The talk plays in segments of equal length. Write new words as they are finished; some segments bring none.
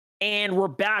And we're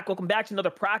back. Welcome back to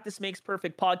another Practice Makes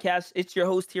Perfect podcast. It's your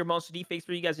host here, Monster D. Fakes,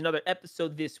 for you guys another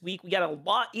episode this week. We got a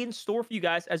lot in store for you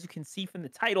guys, as you can see from the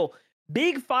title.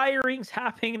 Big firings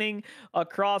happening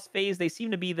across FaZe. They seem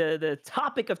to be the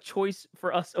topic of choice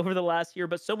for us over the last year,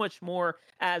 but so much more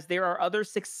as there are other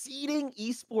succeeding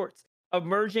esports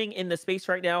emerging in the space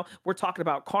right now. We're talking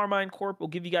about Carmine Corp. We'll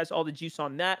give you guys all the juice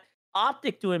on that.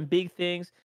 Optic doing big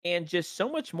things and just so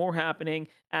much more happening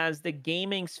as the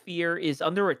gaming sphere is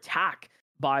under attack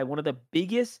by one of the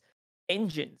biggest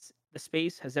engines the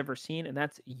space has ever seen, and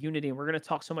that's Unity. And we're going to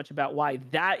talk so much about why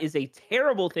that is a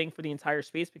terrible thing for the entire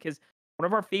space, because one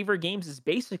of our favorite games is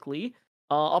basically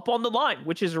up on the line,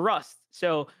 which is Rust.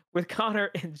 So with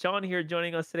Connor and John here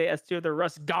joining us today as two of the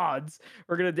Rust gods,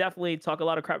 we're going to definitely talk a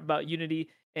lot of crap about Unity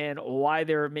and why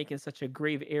they're making such a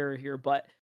grave error here. But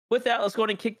with that, let's go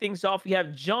ahead and kick things off. We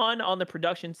have John on the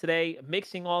production today,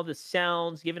 mixing all the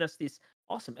sounds, giving us this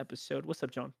awesome episode. What's up,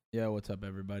 John? Yeah, what's up,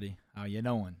 everybody? How you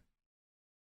doing?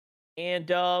 And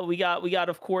we got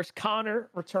of course Connor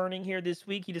returning here this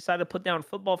week. He decided to put down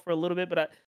football for a little bit, but I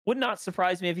would not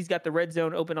surprise me if he's got the red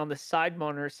zone open on the side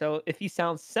monitor. So if he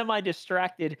sounds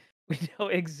semi-distracted, we know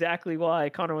exactly why.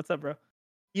 Connor, what's up, bro?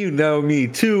 You know me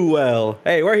too well.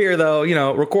 Hey, we're here though,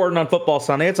 recording on Football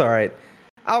Sunday. It's all right.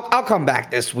 I'll come back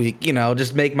this week,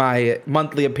 just make my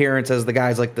monthly appearance as the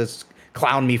guys like this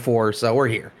clown me for. So we're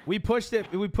here. We pushed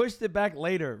it back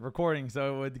later recording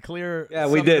so it would clear. Yeah,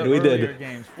 some we of did. the We earlier did.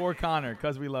 games for Connor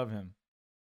because we love him.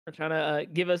 For trying to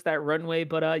give us that runway.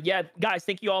 But yeah, guys,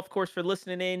 thank you all, of course, for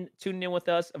listening in, tuning in with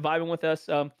us, vibing with us.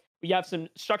 We have some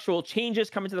structural changes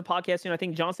coming to the podcast soon. I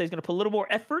think John said he's going to put a little more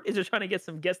effort as they're trying to get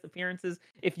some guest appearances.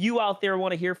 If you out there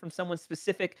want to hear from someone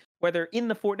specific, whether in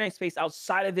the Fortnite space,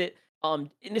 outside of it,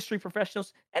 industry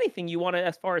professionals, anything you want to,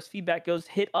 as far as feedback goes,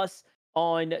 hit us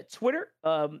on Twitter.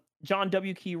 John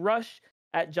W. Key Rush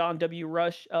at John W.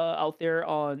 Rush out there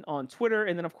on Twitter.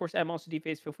 And then, of course, at Monster D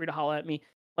Face, feel free to holler at me.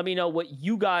 Let me know what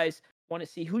you guys want to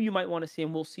see, who you might want to see,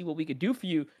 and we'll see what we could do for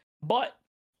you. But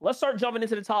let's start jumping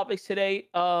into the topics today.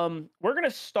 We're going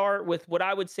to start with what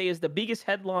I would say is the biggest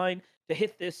headline to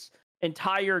hit this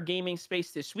entire gaming space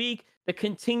this week: the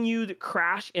continued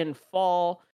crash and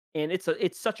fall. And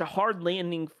it's such a hard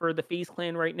landing for the FaZe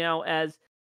clan right now, as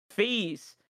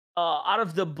FaZe, out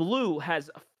of the blue, has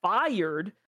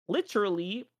fired,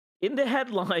 literally in the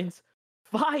headlines,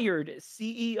 fired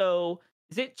CEO.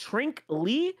 Is it Trink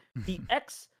Lee? The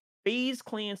ex-FaZe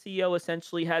clan CEO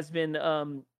essentially has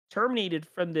been terminated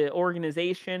from the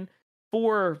organization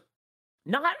for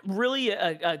not really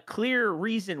a clear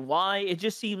reason why. It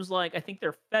just seems like I think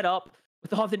they're fed up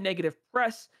with all the negative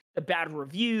press, the bad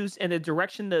reviews, and the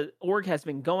direction the org has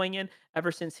been going in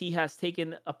ever since he has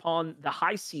taken upon the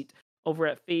high seat over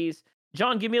at FaZe.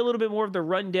 John, give me a little bit more of the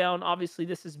rundown. Obviously,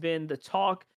 this has been the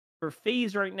talk for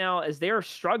FaZe right now as they are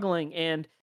struggling. And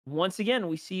once again,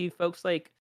 we see folks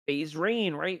like FaZe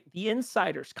Rain, right? The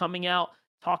insiders coming out,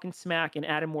 talking smack and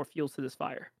adding more fuel to this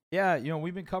fire. Yeah,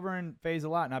 we've been covering FaZe a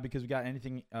lot, not because we got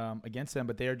anything against them,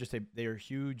 but they are just they're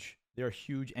huge. They're a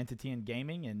huge entity in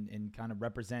gaming and kind of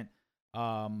represent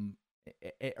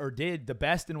or did the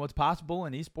best in what's possible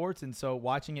in esports. And so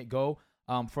watching it go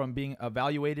from being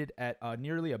evaluated at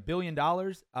nearly $1 billion,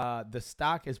 the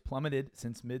stock has plummeted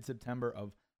since mid-September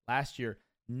of last year,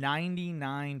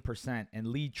 99%. And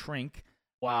Lee Trink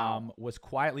was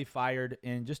quietly fired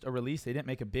in just a release. They didn't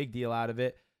make a big deal out of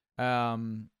it.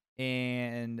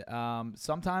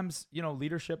 Sometimes,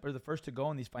 leadership are the first to go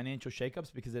in these financial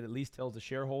shakeups because it at least tells the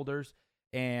shareholders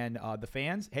and the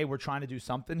fans, hey, we're trying to do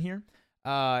something here.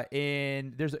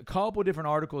 And there's a couple different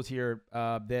articles here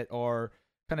that are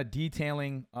kind of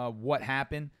detailing what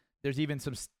happened. There's even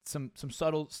some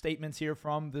subtle statements here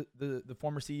from the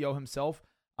former CEO himself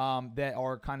that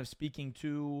are kind of speaking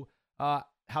to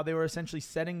how they were essentially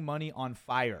setting money on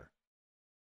fire.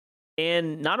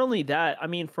 And not only that, I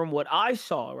mean, from what I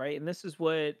saw, right, and this is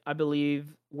what I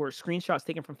believe were screenshots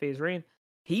taken from FaZe Rain,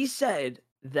 he said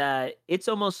that it's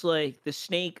almost like the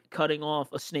snake cutting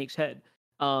off a snake's head,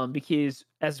 because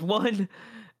as one,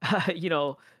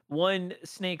 one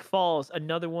snake falls,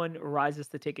 another one rises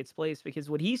to take its place. Because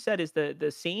what he said is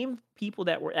the same people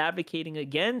that were advocating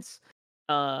against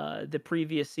the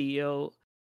previous CEO,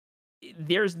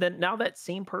 there's now that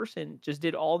same person just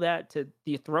did all that to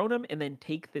dethrone him and then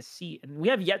take the seat. And we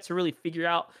have yet to really figure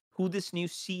out who this new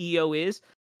CEO is,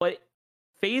 but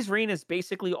FaZe Rain has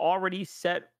basically already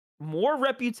set more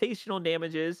reputational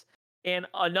damages and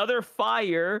another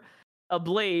fire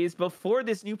ablaze before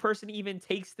this new person even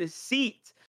takes the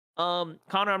seat. Connor,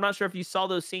 I'm not sure if you saw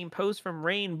those same posts from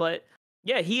Rain, but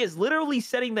Yeah, he is literally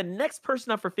setting the next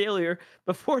person up for failure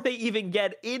before they even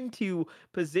get into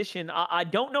position. I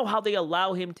don't know how they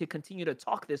allow him to continue to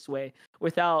talk this way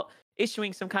without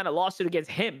issuing some kind of lawsuit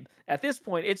against him. At this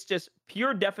point, it's just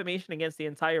pure defamation against the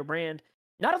entire brand.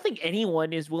 And I don't think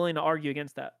anyone is willing to argue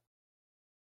against that.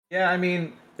 Yeah, I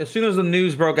mean, as soon as the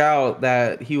news broke out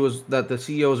that the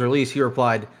CEO was released, he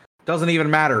replied, "Doesn't even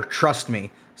matter. Trust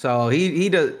me." So he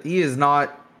is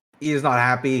not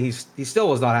happy. He still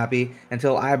was not happy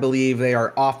until I believe they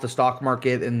are off the stock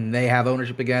market and they have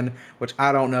ownership again, which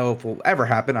I don't know if will ever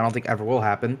happen. I don't think ever will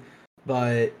happen.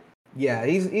 But yeah,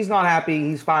 he's not happy.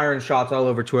 He's firing shots all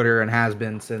over Twitter and has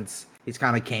been since he's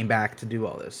kind of came back to do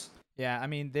all this. Yeah, I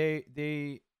mean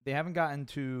they haven't gotten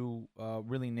to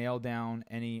really nail down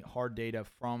any hard data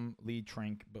from Lee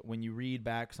Trink, but when you read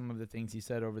back some of the things he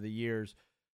said over the years,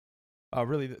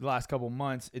 really the last couple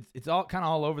months, it's all kind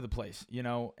of all over the place, you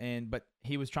know. But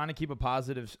he was trying to keep a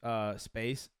positive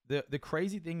space. The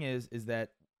crazy thing is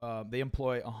that they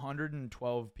employ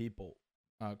 112 people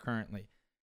currently,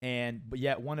 but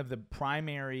yet one of the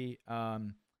primary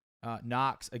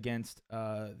knocks against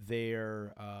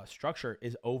their structure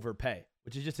is overpay,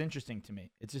 which is just interesting to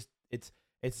me.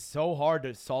 It's so hard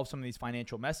to solve some of these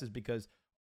financial messes because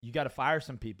you got to fire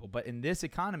some people. But in this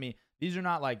economy, these are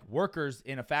not like workers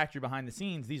in a factory behind the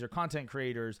scenes. These are content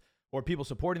creators or people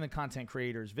supporting the content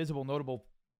creators, visible, notable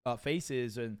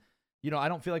faces. And, you know, I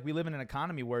don't feel like we live in an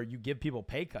economy where you give people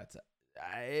pay cuts.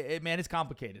 Man, it's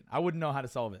complicated. I wouldn't know how to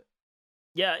solve it.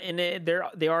 Yeah, and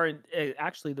they are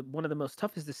actually one of the most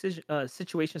toughest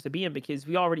situations to be in because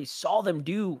we already saw them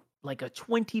do like a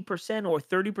 20% or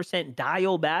 30%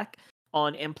 dial back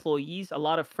on employees. A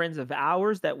lot of friends of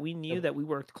ours that we knew that we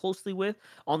worked closely with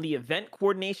on the event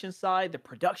coordination side, the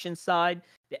production side,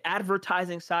 the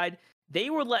advertising side, they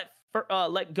were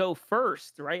let go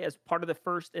first, right? As part of the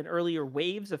first and earlier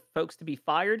waves of folks to be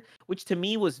fired, which to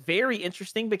me was very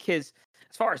interesting because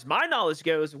as far as my knowledge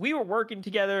goes, we were working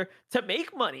together to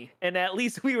make money. And at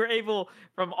least we were able,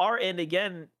 from our end,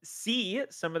 again, see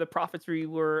some of the profits we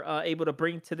were able to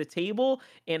bring to the table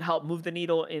and help move the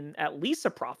needle in at least a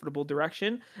profitable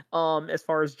direction as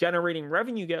far as generating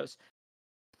revenue goes.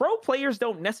 Pro players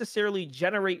don't necessarily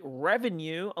generate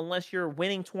revenue unless you're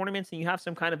winning tournaments and you have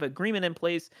some kind of agreement in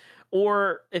place,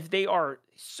 or if they are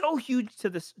so huge to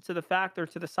the fact or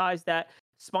to the size that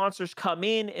sponsors come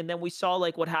in. And then we saw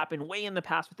like what happened way in the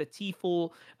past with the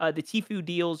Tfue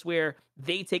deals where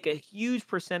they take a huge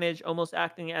percentage, almost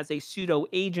acting as a pseudo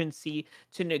agency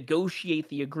to negotiate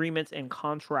the agreements and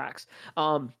contracts.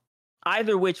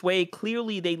 Either which way,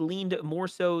 clearly they leaned more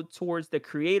so towards the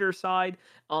creator side,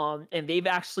 and they've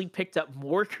actually picked up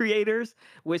more creators,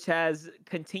 which has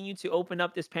continued to open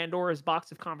up this Pandora's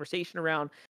box of conversation around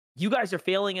you guys are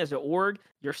failing as an org.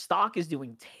 Your stock is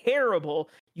doing terrible.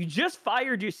 You just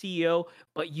fired your CEO,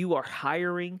 but you are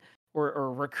hiring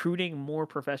or recruiting more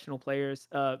professional players.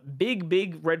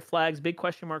 Big red flags, big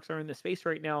question marks are in the space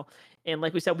right now. And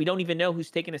like we said, we don't even know who's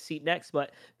taking a seat next,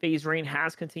 but FaZe Rain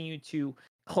has continued to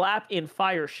clap and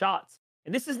fire shots.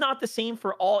 And this is not the same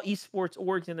for all esports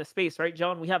orgs in the space, right,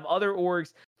 John? We have other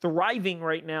orgs thriving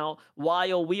right now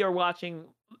while we are watching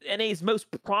NA's most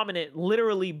prominent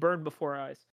literally burn before our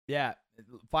eyes. Yeah.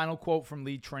 Final quote from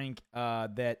Lee Trink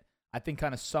that I think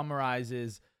kind of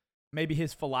summarizes maybe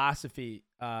his philosophy.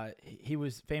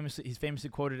 He's famously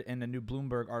quoted in a new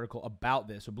Bloomberg article about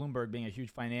this. So Bloomberg being a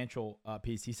huge financial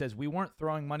piece, he says, "We weren't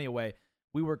throwing money away.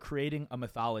 We were creating a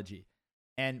mythology."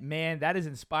 And man, that is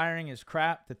inspiring as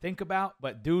crap to think about.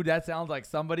 But dude, that sounds like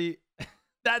somebody.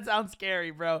 That sounds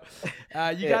scary, bro.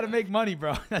 You got to make money,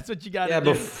 bro. That's what you got to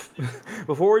do.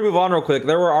 Before we move on real quick,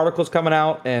 there were articles coming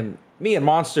out, and me and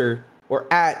Monster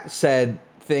were at said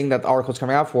thing that the article's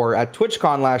coming out for. At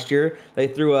TwitchCon last year, they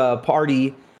threw a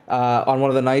party on one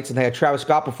of the nights, and they had Travis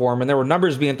Scott perform, and there were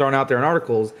numbers being thrown out there in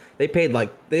articles. They threw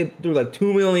like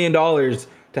 $2 million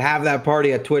to have that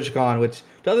party at TwitchCon, which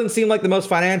doesn't seem like the most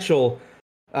financial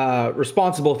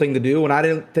responsible thing to do, and I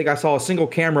didn't think I saw a single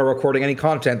camera recording any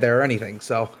content there or anything.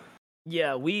 So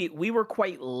yeah, we were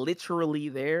quite literally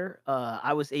there.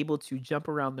 I was able to jump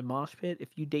around the mosh pit.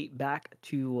 If you date back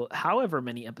to however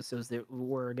many episodes there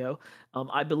were ago,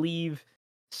 I believe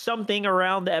something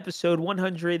around the episode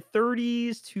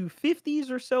 130s to 50s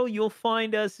or so, you'll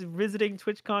find us visiting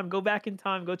TwitchCon. Go back in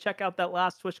time, go check out that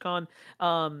last TwitchCon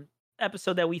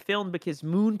episode that we filmed because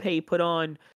MoonPay put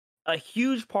on a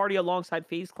huge party alongside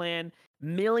FaZe Clan.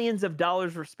 Millions of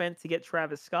dollars were spent to get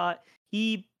Travis Scott.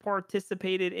 He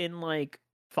participated in like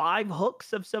 5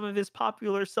 hooks of some of his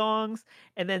popular songs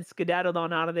and then skedaddled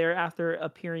on out of there after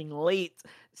appearing late.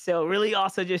 So really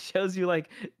also just shows you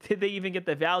like, did they even get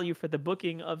the value for the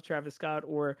booking of Travis Scott,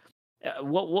 or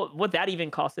what that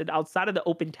even costed outside of the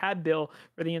open tab bill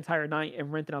for the entire night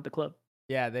and renting out the club.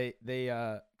 Yeah, they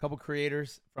couple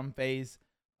creators from FaZe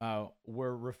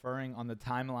were referring on the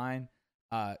timeline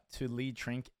to Lee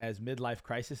Trink as midlife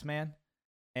crisis man.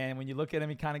 And when you look at him,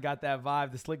 he kind of got that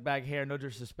vibe, the slick back hair. No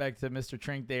disrespect to Mr.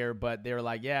 Trink there, but they were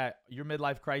like, yeah, your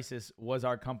midlife crisis was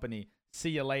our company.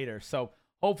 See you later. So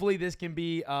hopefully this can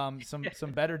be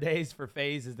some better days for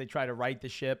FaZe as they try to right the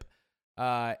ship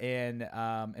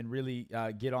and really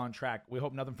get on track. We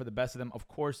hope nothing for the best of them. Of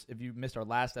course, if you missed our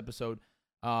last episode,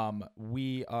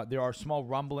 there are small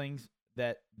rumblings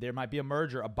that there might be a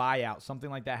merger, a buyout, something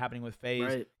like that happening with FaZe,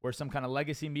 Right. where some kind of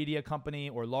legacy media company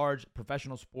or large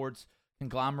professional sports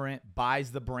conglomerate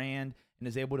buys the brand and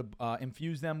is able to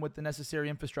infuse them with the necessary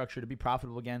infrastructure to be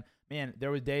profitable again. Man, there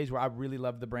were days where I really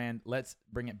loved the brand. Let's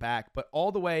bring it back. But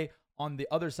all the way on the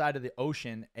other side of the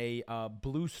ocean, a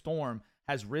blue storm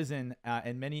has risen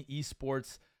in many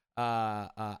esports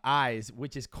eyes,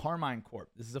 which is Carmine Corp.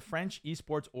 This is a French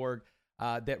esports org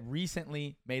that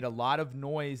recently made a lot of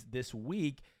noise this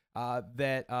week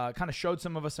that kind of showed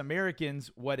some of us Americans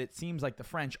what it seems like the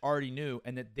French already knew,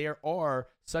 and that there are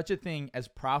such a thing as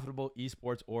profitable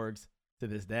esports orgs to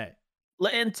this day.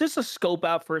 And just to scope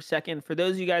out for a second, for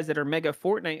those of you guys that are mega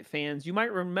Fortnite fans, you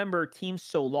might remember Team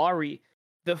Solari.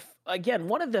 Again,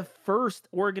 one of the first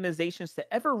organizations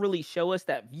to ever really show us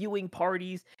that viewing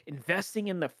parties, investing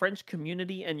in the French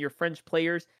community and your French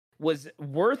players was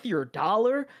worth your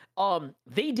dollar.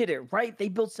 They did it right. They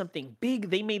built something big.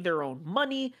 They made their own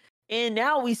money. And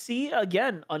now we see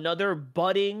again another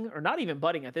budding, or not even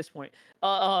budding at this point,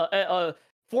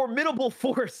 formidable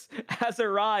force has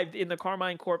arrived in the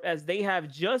Carmine Corp, as they have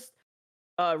just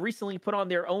recently put on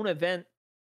their own event,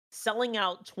 selling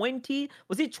out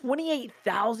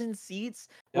 28,000 seats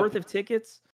worth of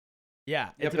tickets. Yeah.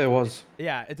 Yep, it was.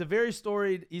 Yeah, it's a very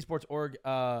storied esports org.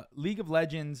 League of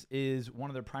Legends is one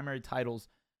of their primary titles.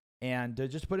 And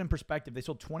just to put it in perspective, they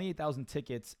sold 28,000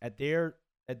 tickets at their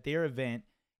event,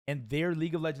 and their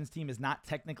League of Legends team is not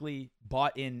technically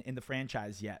bought in the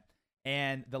franchise yet.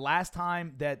 And the last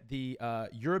time that the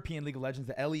European League of Legends,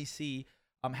 the LEC,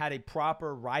 had a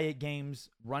proper Riot Games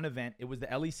run event, it was the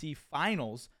LEC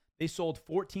Finals. They sold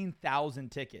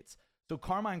 14,000 tickets. So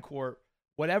Carmine Corp,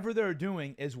 whatever they're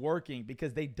doing is working,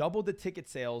 because they doubled the ticket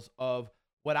sales of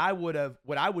what I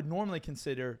would normally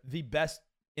consider the best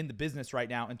in the business right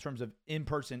now in terms of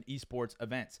in-person esports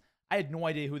events. I had no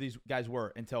idea who these guys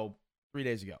were until 3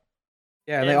 days ago.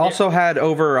 Yeah, and they also had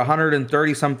over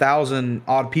 130 some thousand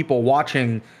odd people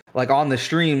watching, like, on the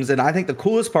streams. And I think the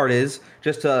coolest part is,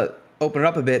 just to open it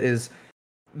up a bit, is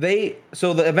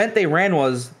so the event they ran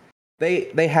was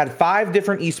they had 5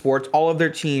 different esports, all of their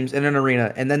teams in an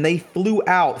arena, and then they flew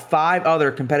out 5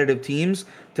 other competitive teams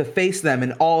to face them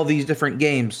in all of these different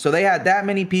games. So they had that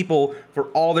many people for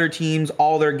all their teams,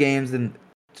 all their games, and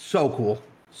so cool.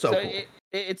 So cool.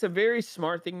 It's a very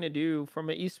smart thing to do from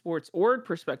an esports org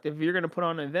perspective. If you're going to put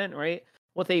on an event, right?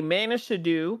 What they managed to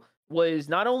do was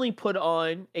not only put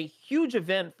on a huge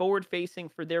event forward facing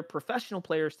for their professional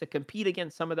players to compete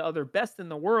against some of the other best in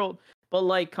the world, but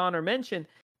like Connor mentioned,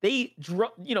 they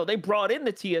brought in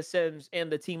the TSMs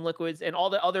and the Team Liquids and all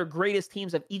the other greatest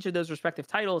teams of each of those respective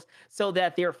titles, so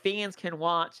that their fans can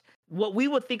watch what we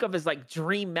would think of as like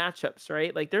dream matchups,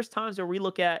 right? Like there's times where we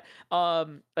look at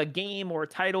a game or a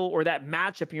title or that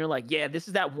matchup and you're like, yeah, this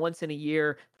is that once in a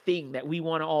year thing that we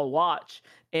want to all watch.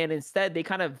 And instead they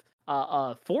kind of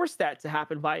forced that to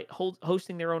happen by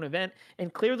hosting their own event.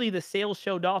 And clearly the sales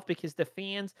showed off, because the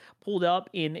fans pulled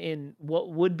up in what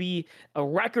would be a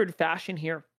record fashion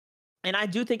here. And I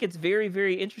do think it's very,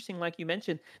 very interesting. Like you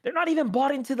mentioned, they're not even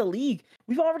bought into the league.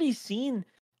 We've already seen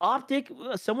Optic,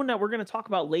 someone that we're going to talk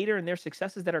about later, and their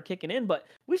successes that are kicking in. But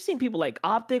we've seen people like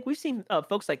Optic. We've seen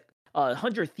folks like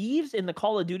 100 Thieves in the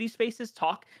Call of Duty spaces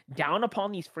talk down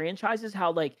upon these franchises.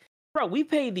 How, like, bro, we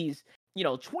pay these,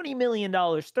 $20 million,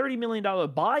 $30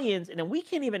 million buy-ins, and then we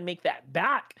can't even make that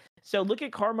back. So look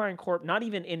at Carmine Corp not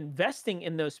even investing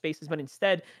in those spaces, but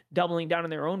instead doubling down on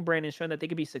their own brand and showing that they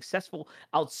could be successful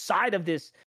outside of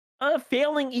this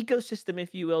failing ecosystem,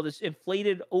 if you will, this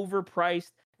inflated,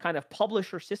 overpriced kind of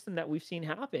publisher system that we've seen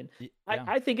happen. Yeah.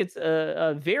 I think it's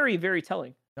a very, very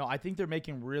telling. No, I think they're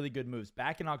making really good moves.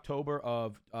 Back in October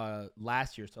of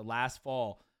last year, so last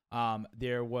fall,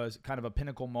 there was kind of a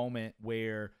pinnacle moment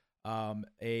where an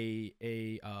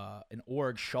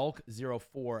org, Shulk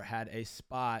 04, had a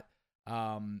spot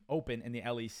open in the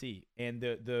LEC, and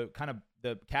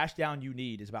the cash down you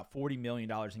need is about $40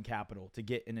 million in capital to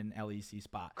get in an LEC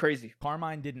spot. Crazy.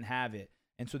 Carmine didn't have it,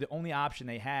 and so the only option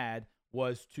they had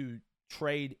was to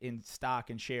trade in stock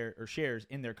and shares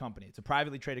in their company. It's a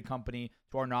privately traded company.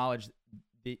 To our knowledge,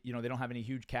 they don't have any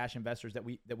huge cash investors that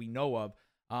we know of.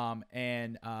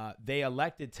 And they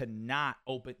elected to not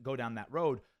go down that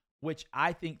road, which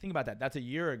I think about that. That's a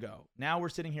year ago. Now we're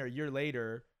sitting here a year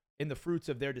later in the fruits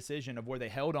of their decision of where they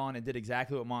held on and did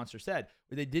exactly what Monster said,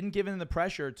 where they didn't give in the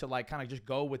pressure to like kind of just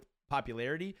go with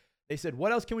popularity. They said,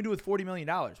 what else can we do with $40 million?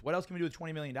 What else can we do with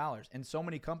 $20 million? And so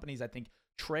many companies, I think,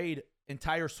 trade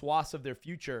entire swaths of their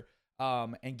future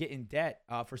and get in debt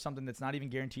for something that's not even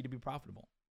guaranteed to be profitable.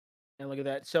 And look at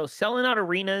that. So selling out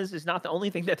arenas is not the only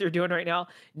thing that they're doing right now.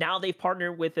 Now they've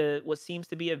partnered with what seems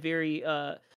to be a very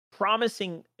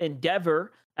promising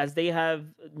endeavor, as they have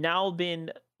now been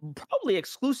probably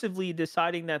exclusively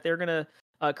deciding that they're going to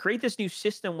create this new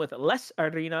system with less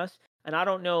arenas. And I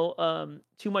don't know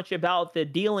too much about the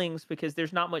dealings because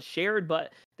there's not much shared,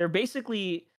 but they're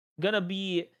basically going to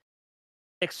be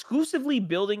exclusively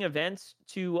building events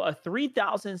to a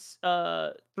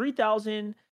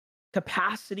 3,000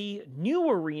 capacity new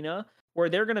arena where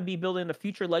they're going to be building the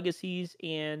future legacies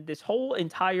and this whole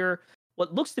entire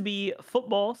what looks to be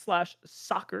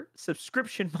football/soccer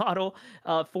subscription model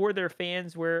for their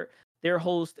fans, where they'll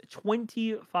host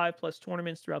 25 plus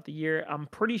tournaments throughout the year. I'm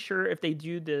pretty sure if they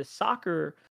do the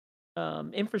soccer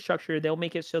infrastructure, they'll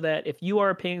make it so that if you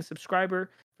are a paying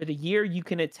subscriber for the year, you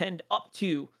can attend up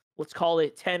to, let's call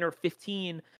it 10 or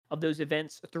 15 of those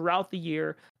events throughout the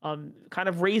year, kind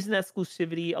of raising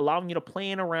exclusivity, allowing you to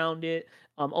plan around it.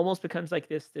 Almost becomes like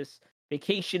this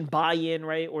vacation buy-in,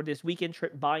 right? Or this weekend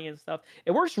trip buy-in stuff.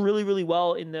 It works really, really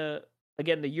well in the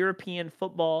European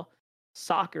football,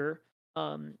 soccer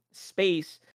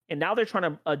space. And now they're trying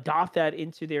to adopt that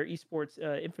into their esports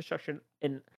infrastructure.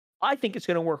 And I think it's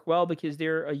going to work well because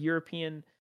they're a European,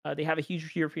 they have a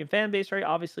huge European fan base, right?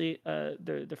 Obviously,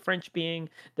 the French being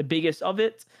the biggest of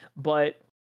it. But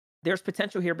there's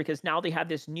potential here because now they have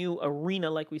this new arena,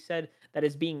 like we said, that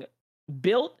is being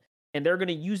built. And they're going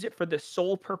to use it for the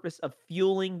sole purpose of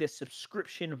fueling this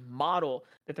subscription model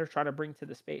that they're trying to bring to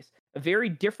the space. A very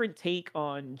different take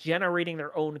on generating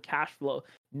their own cash flow,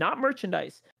 not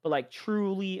merchandise, but like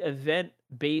truly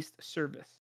event-based service.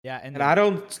 Yeah, and I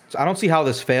don't see how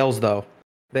this fails though.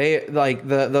 They like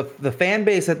the fan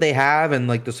base that they have and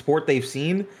like the support they've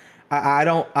seen.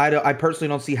 I personally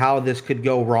don't see how this could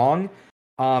go wrong.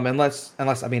 Unless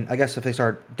I mean, I guess if they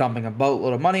start dumping a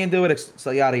boatload of money into it,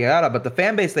 so yada yada. But the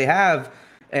fan base they have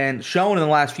and shown in the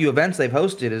last few events they've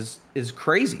hosted is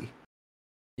crazy.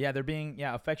 Yeah, they're being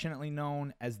affectionately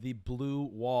known as the Blue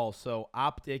Wall. So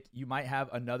Optic, you might have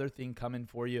another thing coming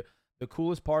for you. The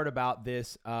coolest part about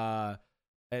this, and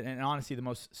honestly, the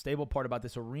most stable part about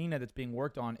this arena that's being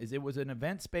worked on is it was an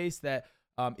event space that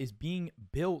is being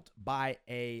built by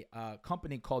a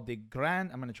company called the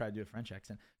Grand. I'm going to try to do a French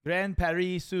accent. Grand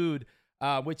Paris Sud,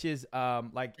 which is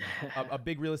like a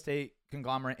big real estate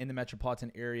conglomerate in the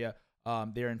metropolitan area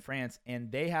there in France,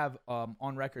 and they have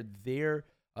on record the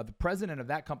president of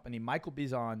that company, Michael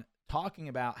Bizon, talking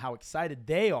about how excited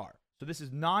they are. So this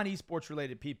is non-esports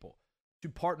related people to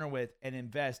partner with and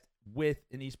invest with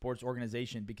an esports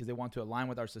organization because they want to align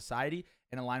with our society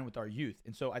and align with our youth.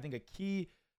 And so I think a key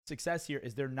success here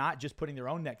is they're not just putting their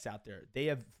own necks out there. They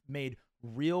have made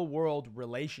real world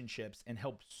relationships and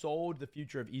helped sold the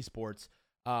future of esports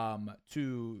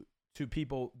to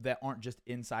people that aren't just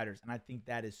insiders. And I think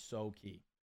that is so key.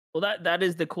 Well, that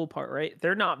is the cool part, right?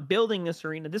 They're not building this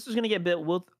arena. This is going to get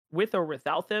built with or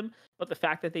without them. But the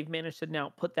fact that they've managed to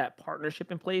now put that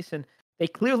partnership in place, and they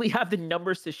clearly have the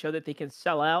numbers to show that they can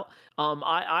sell out.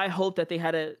 I hope that they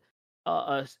had a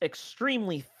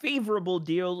extremely favorable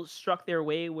deal struck their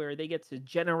way where they get to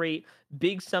generate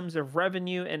big sums of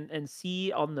revenue and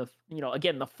see on the,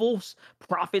 again, the full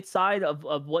profit side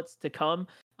of what's to come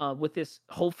with this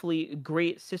hopefully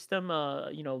great system,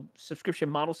 subscription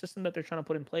model system that they're trying to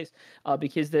put in place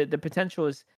because the potential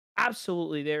is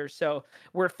absolutely there. So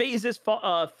where FaZe is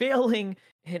failing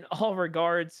in all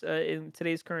regards in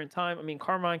today's current time, I mean,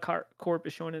 Carmine Corp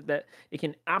is showing it that it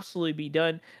can absolutely be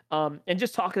done. And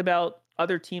just talking about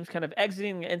other teams kind of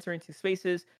exiting and entering into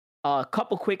spaces, a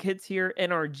couple quick hits here.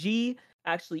 NRG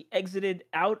actually exited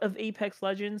out of Apex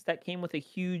Legends. That came with a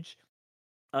huge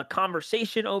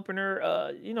conversation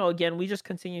opener. Again, we just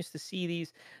continues to see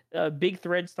these big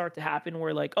threads start to happen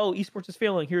where like, oh, esports is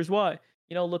failing. Here's why.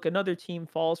 Look, another team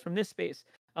falls from this space.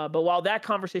 But while that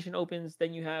conversation opens,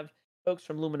 then you have folks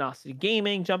from Luminosity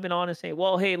Gaming jumping on and saying,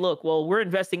 well, hey, look, we're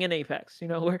investing in Apex.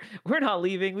 We're not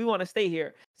leaving. We want to stay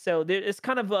here. So it's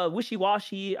kind of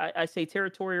wishy-washy, I say,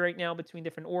 territory right now between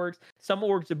different orgs. Some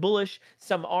orgs are bullish,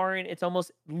 some aren't. It's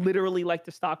almost literally like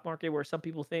the stock market, where some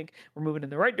people think we're moving in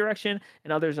the right direction,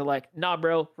 and others are like, nah,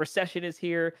 bro, recession is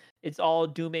here. It's all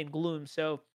doom and gloom.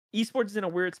 So esports is in a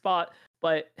weird spot.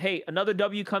 But hey, another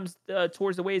W comes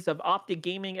towards the ways of Optic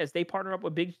Gaming as they partner up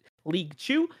with Big League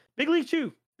Chew. Big League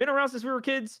Chew, been around since we were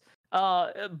kids.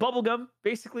 Bubblegum,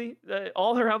 basically,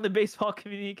 all around the baseball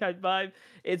community kind of vibe.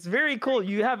 It's very cool.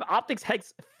 You have Optics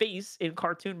Hex face in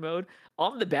cartoon mode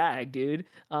on the bag, dude.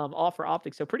 All for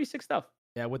Optics. So pretty sick stuff.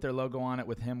 Yeah, with their logo on it,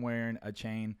 with him wearing a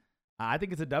chain. I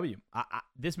think it's a W.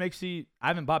 This makes you. I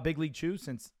haven't bought Big League Chew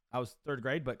since I was 3rd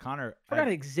grade, but Connor, I forgot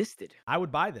it existed. I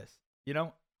would buy this.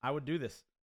 I would do this.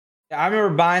 I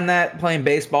remember buying that, playing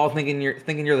baseball, thinking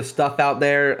you're the stuff out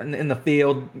there in the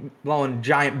field, blowing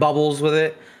giant bubbles with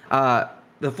it.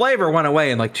 The flavor went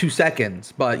away in like 2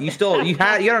 seconds, but you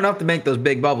got enough to make those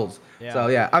big bubbles. Yeah. So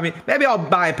yeah, I mean, maybe I'll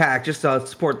buy a pack just to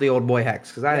support the old boy Hex,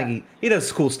 because I think he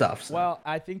does cool stuff. So. Well,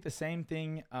 I think the same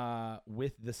thing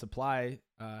with the supply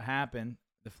happened.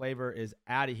 The flavor is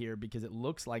out of here because it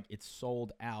looks like it's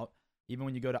sold out. Even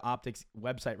when you go to Optic's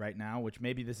website right now, which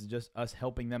maybe this is just us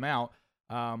helping them out.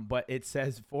 But it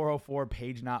says 404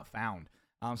 page not found.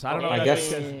 So I don't know.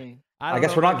 I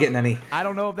guess we're not getting any. I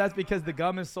don't know if that's because the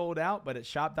gum is sold out, but at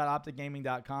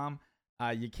shop.opticgaming.com,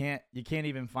 you can't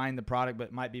even find the product, but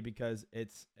it might be because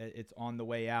it's on the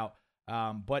way out.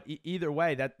 But either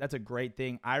way, that's a great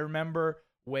thing. I remember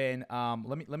when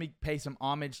let me pay some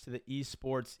homage to the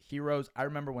esports heroes. I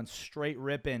remember when Straight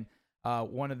Rippin',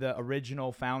 one of the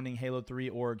original founding Halo 3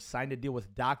 orgs, signed a deal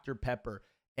with Dr. Pepper.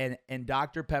 And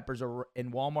Dr. Pepper's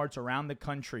in Walmarts around the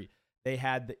country, they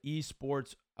had the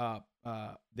esports,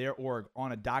 their org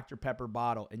on a Dr. Pepper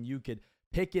bottle, and you could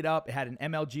pick it up. It had an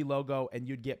MLG logo, and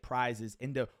you'd get prizes.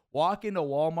 And to walk into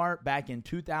Walmart back in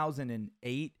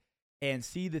 2008 and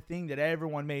see the thing that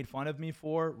everyone made fun of me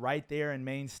for right there in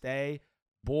Mainstay,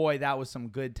 boy, that was some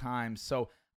good times. So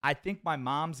I think my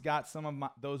mom's got some of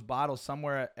those bottles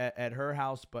somewhere at her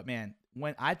house. But man,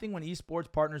 when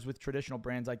esports partners with traditional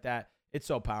brands like that, it's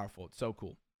so powerful. It's so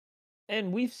cool.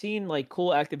 And we've seen like cool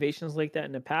activations like that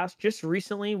in the past. Just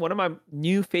recently, one of my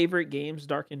new favorite games,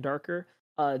 Dark and Darker,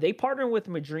 they partner with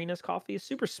Madrina's Coffee, a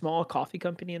super small coffee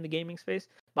company in the gaming space.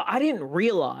 But I didn't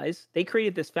realize they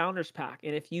created this Founders Pack.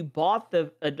 And if you bought the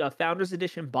Founders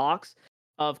Edition box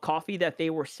of coffee that they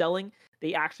were selling,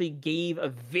 they actually gave a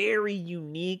very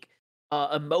unique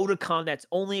emoticon that's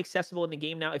only accessible in the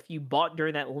game now if you bought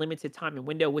during that limited time and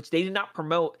window, which they did not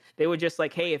promote. They were just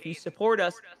like, hey, if you support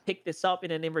us, pick this up.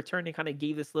 And then in return, they kind of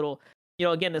gave this little,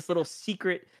 again, this little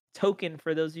secret token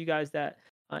for those of you guys that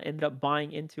ended up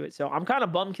buying into it. So I'm kind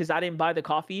of bummed because I didn't buy the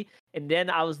coffee. And then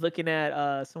I was looking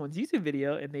at someone's YouTube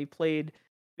video, and they played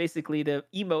basically the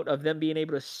emote of them being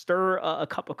able to stir a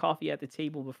cup of coffee at the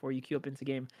table before you queue up into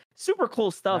game. Super cool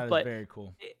stuff, but very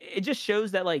cool. It just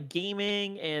shows that like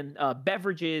gaming and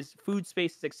beverages, food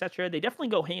spaces, etc., they definitely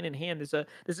go hand in hand. There's a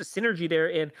synergy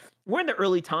there, and we're in the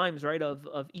early times, right, of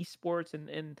esports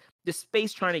and the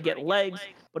space trying to get legs.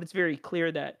 But it's very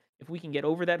clear that if we can get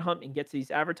over that hump and get to these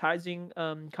advertising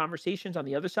conversations on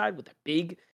the other side with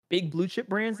the big blue chip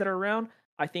brands that are around,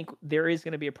 I think there is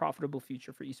going to be a profitable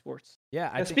future for esports.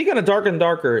 Yeah. Speaking of Dark and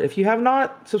Darker, if you have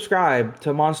not subscribed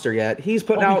to Monster yet, he's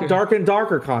putting out Dark and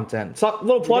Darker content. So, a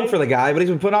little plug for the guy, but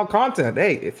he's been putting out content.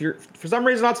 Hey, if you're for some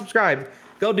reason not subscribed,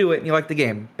 go do it and you like the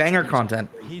game. Banger content.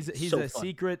 He's so a fun.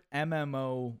 Secret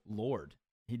MMO lord.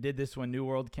 He did this when New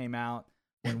World came out,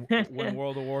 when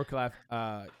World of Warcraft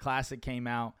Classic came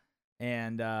out.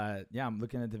 And yeah, I'm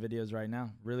looking at the videos right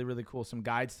now. Really, really cool. Some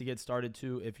guides to get started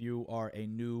too if you are a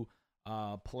new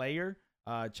player.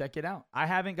 Check it out. I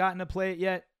haven't gotten to play it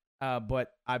yet,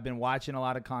 but I've been watching a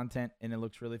lot of content and it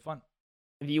looks really fun.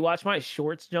 If you watch my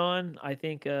shorts, John, I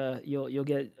think you'll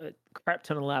get a crap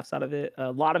ton of laughs out of it.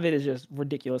 A lot of it is just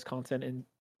ridiculous content and,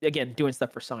 again, doing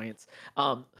stuff for science.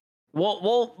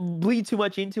 Won't bleed too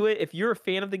much into it. If you're a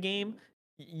fan of the game,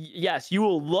 yes, you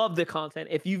will love the content.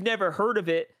 If you've never heard of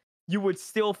it, you would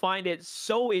still find it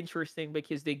so interesting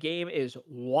because the game is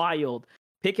wild.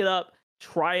 Pick it up,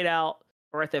 try it out,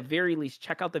 or at the very least,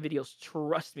 check out the videos.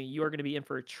 Trust me, you are going to be in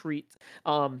for a treat.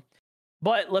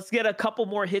 But let's get a couple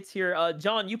more hits here.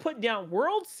 John, you put down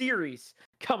World Series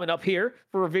coming up here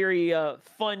for a very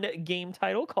fun game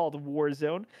title called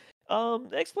Warzone.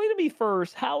 Explain to me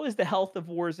first, how is the health of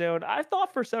Warzone? I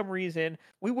thought for some reason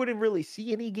we wouldn't really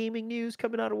see any gaming news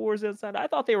coming out of Warzone side. I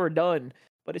thought they were done,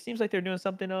 but it seems like they're doing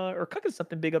something or cooking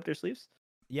something big up their sleeves.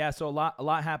 Yeah, so a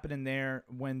lot happening there.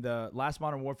 When the last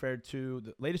Modern Warfare 2,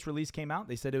 the latest release came out,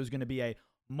 they said it was going to be a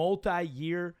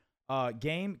multi-year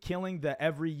game, killing the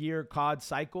every year COD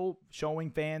cycle, showing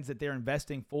fans that they're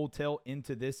investing full tilt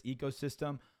into this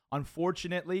ecosystem.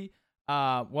 Unfortunately,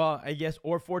 I guess,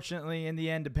 or fortunately in the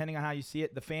end, depending on how you see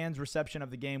it, the fans' reception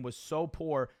of the game was so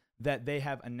poor that they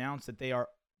have announced that they're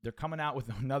coming out with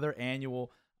another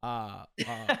annual Call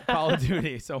of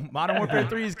Duty. So Modern Warfare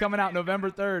 3 is coming out November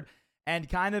 3rd. And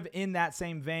kind of in that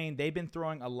same vein, they've been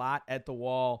throwing a lot at the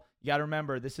wall. You got to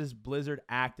remember, this is Blizzard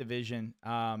Activision.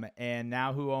 And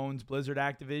now who owns Blizzard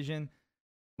Activision?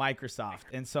 Microsoft.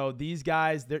 And so these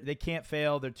guys, they can't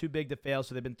fail. They're too big to fail.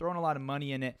 So they've been throwing a lot of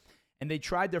money in it. And they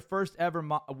tried their first ever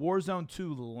Warzone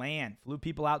 2 LAN. Flew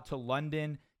people out to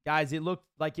London. Guys, it looked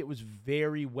like it was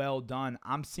very well done.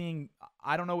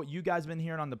 I don't know what you guys have been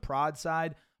hearing on the prod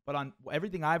side, but on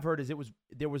everything I've heard is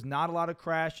there was not a lot of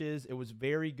crashes. It was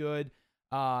very good.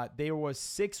 There was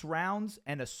 6 rounds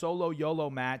and a solo YOLO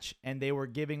match, and they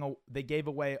gave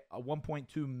away a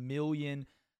 $1.2 million.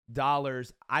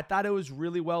 I thought it was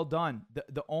really well done.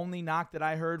 The only knock that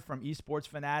I heard from esports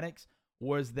fanatics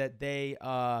was that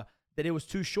that it was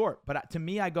too short. But to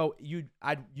me, I go, you'd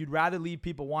rather leave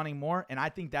people wanting more, and I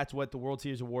think that's what the World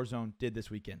Series of Warzone did this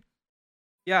weekend.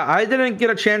 Yeah, I didn't get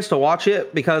a chance to watch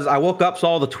it because I woke up,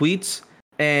 saw the tweets,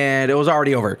 and it was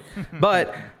already over.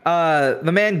 But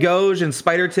the man Goj and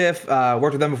Spider Tiff,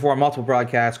 worked with them before on multiple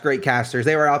broadcasts, great casters.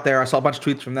 They were out there. I saw a bunch of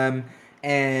tweets from them.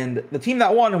 And the team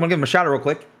that won, I'm going to give them a shout out real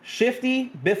quick,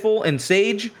 Shifty, Biffle, and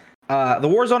Sage. The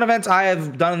Warzone events I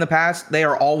have done in the past, they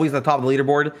are always at the top of the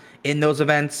leaderboard in those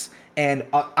events. And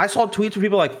I saw tweets from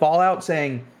people like Fallout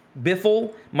saying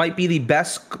Biffle might be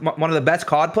one of the best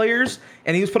COD players,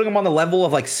 and he was putting him on the level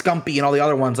of like Scumpy and all the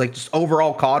other ones, like just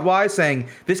overall COD wise, saying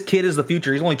this kid is the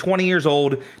future. He's only 20 years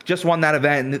old, just won that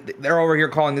event, and they're over here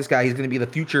calling this guy, he's going to be the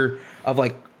future of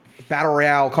like Battle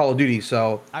Royale Call of Duty.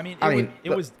 So it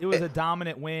was a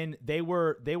dominant win. They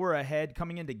were ahead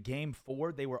coming into game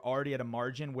 4. They were already at a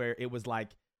margin where it was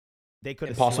like they could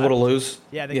have impossible to lose.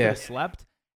 Yeah, they could have slept.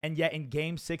 And yet in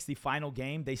game 6, the final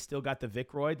game, they still got the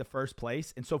Vicroy, the first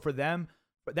place. And so for them,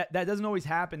 that doesn't always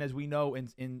happen, as we know,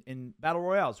 in Battle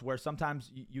Royales, where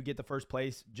sometimes you get the first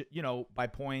place, by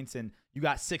points, and you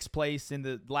got 6th place in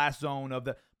the last zone of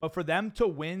the. But for them to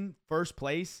win first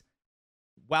place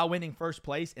while winning first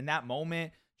place in that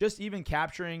moment, just even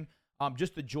capturing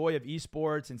just the joy of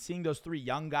esports and seeing those 3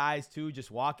 young guys too just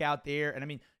walk out there. And I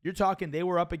mean, you're talking they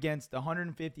were up against the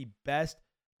 150 best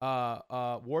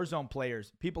Warzone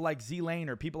players, people like Z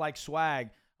Laner, people like Swag,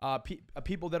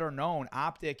 people that are known.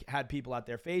 Optic had people out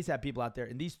there, FaZe had people out there,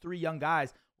 and these 3 young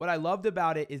guys, what I loved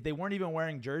about it is they weren't even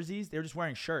wearing jerseys, they were just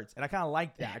wearing shirts, and I kind of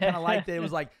liked that. I kind of liked that it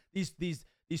was like these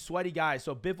sweaty guys.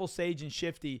 So Biffle, Sage, and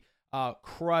Shifty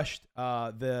crushed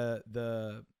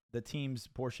the team's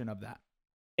portion of that.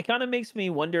 It kind of makes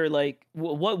me wonder, like,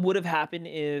 what would have happened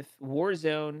if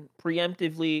Warzone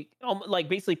preemptively, like,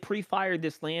 basically pre-fired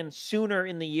this LAN sooner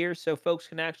in the year, so folks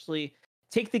can actually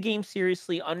take the game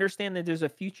seriously, understand that there's a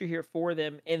future here for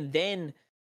them, and then,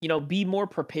 be more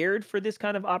prepared for this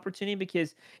kind of opportunity.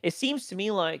 Because it seems to me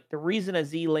like the reason a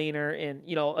Z Laner and,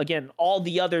 again, all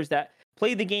the others that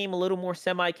play the game a little more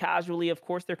semi-casually, of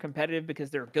course they're competitive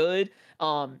because they're good.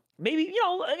 Maybe,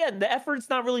 again, the effort's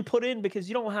not really put in because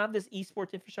you don't have this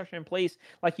esports infrastructure in place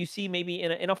like you see maybe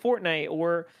in a Fortnite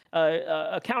or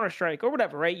a Counter-Strike or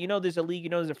whatever, right? There's a league,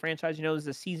 there's a franchise, there's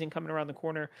a season coming around the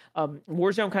corner.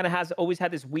 Warzone kind of has always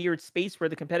had this weird space where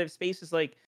the competitive space is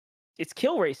like, it's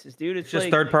kill races, dude. It's just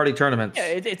like, third-party tournaments. Yeah,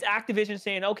 it's Activision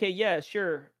saying, okay, yeah,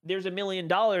 sure, there's $1 million,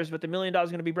 but the $1 million is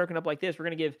going to be broken up like this. We're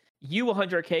going to give you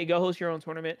 $100K, go host your own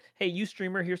tournament. Hey, you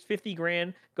streamer, here's 50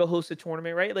 grand, go host a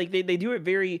tournament, right? Like they do it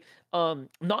very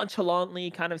nonchalantly,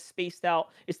 kind of spaced out.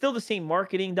 It's still the same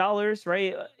marketing dollars,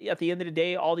 right? At the end of the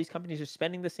day, all these companies are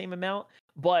spending the same amount,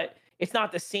 but it's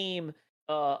not the same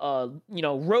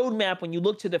roadmap when you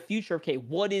look to the future. Okay,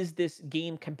 what is this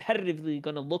game competitively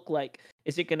going to look like?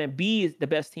 Is it going to be the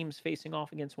best teams facing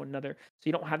off against one another? So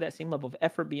you don't have that same level of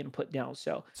effort being put down.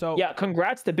 So yeah,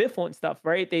 congrats to Biffle and stuff,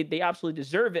 right? They absolutely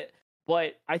deserve it.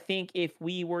 But I think if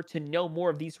we were to know more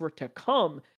of these were to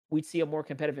come, we'd see a more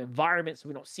competitive environment. So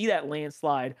we don't see that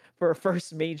landslide for a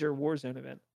first major Warzone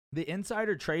event. The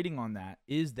insider trading on that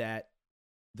is that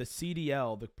the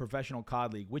CDL, the Professional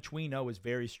COD League, which we know is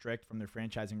very strict from their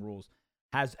franchising rules,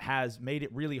 has made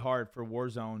it really hard for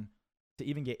Warzone to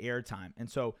even get airtime. And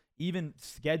so even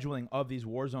scheduling of these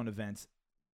Warzone events,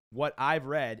 what I've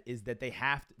read is that they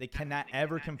cannot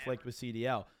ever conflict with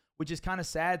CDL, which is kind of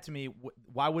sad to me.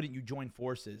 Why wouldn't you join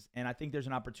forces? And I think there's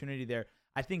an opportunity there.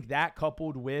 I think that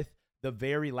coupled with the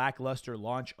very lackluster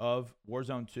launch of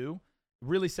Warzone 2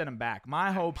 really set them back.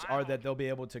 My hopes are that they'll be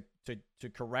able to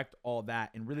correct all that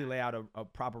and really lay out a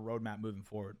proper roadmap moving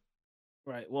forward.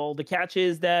 Right. Well, the catch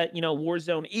is that,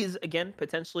 Warzone is again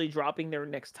potentially dropping their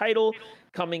next title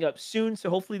coming up soon. So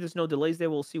hopefully there's no delays there.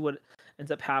 We'll see what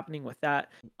ends up happening with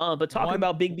that. But talking One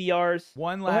about big BRs.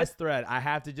 one Go ahead. last thread.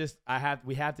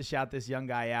 We have to shout this young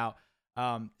guy out.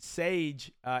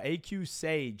 Sage, AQ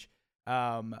Sage,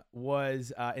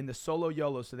 was in the solo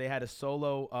YOLO, so they had a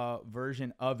solo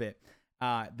version of it.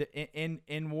 In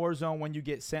Warzone, when you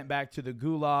get sent back to the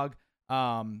gulag,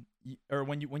 or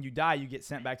when you die, you get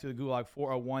sent back to the gulag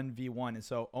for a 1v1. And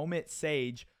so Omit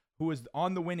Sage, who was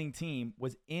on the winning team,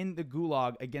 was in the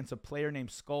gulag against a player named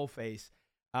Skullface,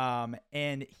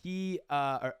 and he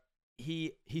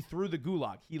threw the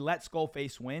gulag. He let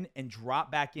Skullface win and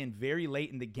dropped back in very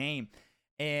late in the game.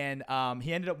 And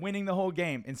he ended up winning the whole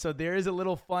game. And so there is a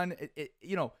little fun,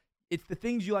 it's the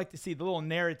things you like to see, the little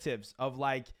narratives of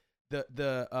like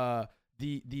the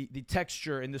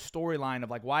texture and the storyline of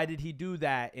like, why did he do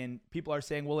that? And people are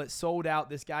saying, well, it sold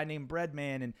out this guy named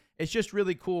Breadman, and it's just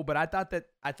really cool. But I thought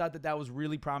that was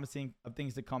really promising of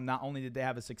things to come. Not only did they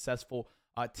have a successful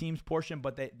teams portion,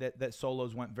 but that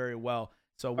solos went very well.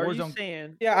 So Are Warzone, you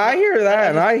saying? Yeah, I hear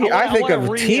that, and I think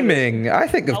of teaming. I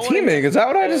think of teaming. Is that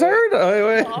what I just heard?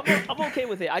 I'm okay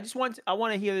with it. I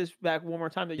want to hear this back one more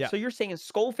time. Yeah. So you're saying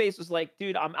Skullface was like,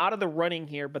 dude, I'm out of the running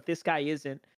here, but this guy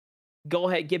isn't. Go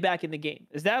ahead, get back in the game.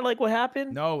 Is that like what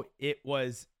happened? No, it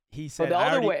was, he said, the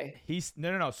other way.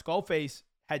 No. Skullface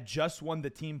had just won the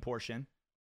team portion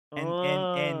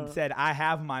and said, I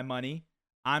have my money.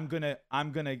 I'm gonna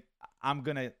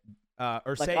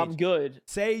or like, Sage. I'm good.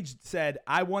 Sage said,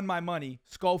 I won my money.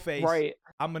 Skullface, right.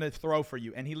 I'm going to throw for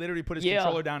you. And he literally put his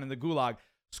controller down in the gulag.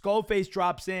 Skullface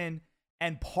drops in,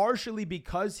 and partially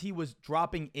because he was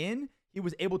dropping in, he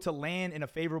was able to land in a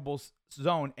favorable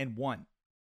zone and won.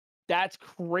 That's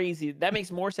crazy. That makes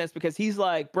more sense because he's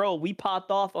like, bro, we popped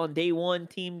off on day one,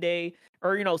 team day,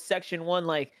 or, section one.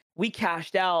 Like, we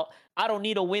cashed out. I don't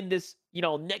need to win this,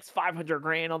 next 500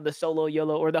 grand on the solo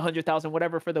YOLO or the 100,000,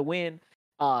 whatever for the win.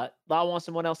 I want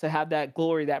someone else to have that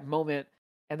glory, that moment.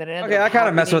 And then I kind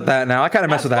of mess with that now. Okay.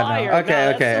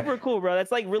 That's super cool, bro.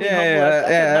 That's like really humble.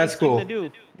 That's cool. Thing to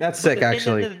do. That's sick,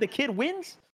 actually. The kid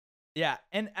wins. Yeah,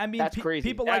 and I mean,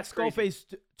 people like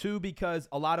Skullface too, because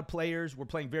a lot of players were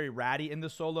playing very ratty in the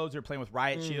solos. They're playing with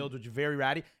Riot Shields, which is very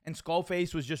ratty, and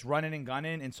Skullface was just running and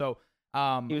gunning, and so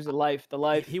he was the life.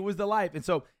 He was the life, and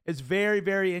so it's very,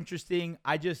 very interesting.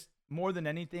 More than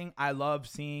anything, I love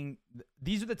seeing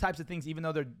these are the types of things, even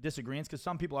though they're disagreements, because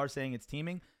some people are saying it's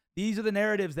teaming. These are the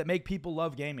narratives that make people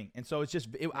love gaming, and so it's just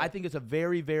I think it's a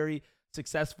very, very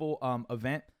successful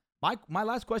event. My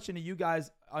last question to you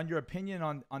guys on your opinion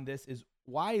on this is,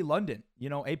 why London?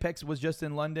 Apex was just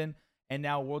in London, and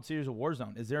now World Series of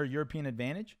Warzone. Is there a European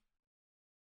advantage?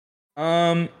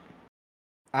 Maybe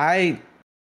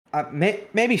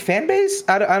fan base.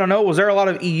 I don't know. Was there a lot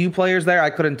of EU players there? I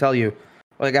couldn't tell you.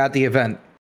 Like at the event,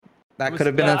 that could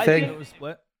have been a thing. It was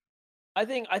split. I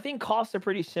think costs are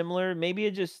pretty similar. Maybe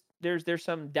it just there's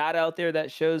some data out there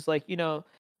that shows like the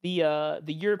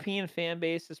European fan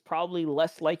base is probably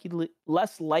less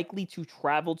likely to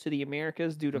travel to the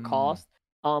Americas due to cost.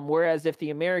 Whereas if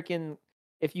you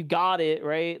got it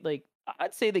right, like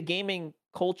I'd say the gaming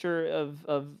culture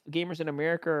of gamers in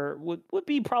America would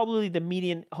be probably the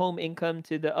median home income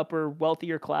to the upper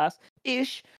wealthier class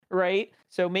ish, right?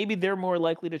 So maybe they're more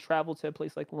likely to travel to a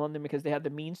place like London because they have the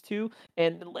means to.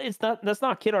 And let's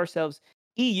not kid ourselves.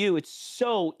 EU, it's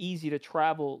so easy to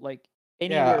travel like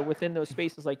anywhere within those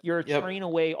spaces. Like you're a train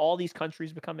away. All these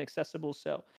countries become accessible.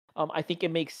 So I think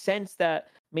it makes sense that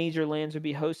major lands would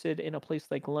be hosted in a place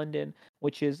like London,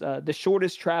 which is the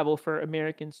shortest travel for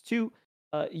Americans to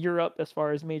Europe as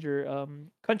far as major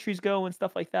countries go and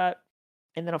stuff like that.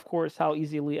 And then, of course, how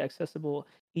easily accessible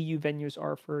EU venues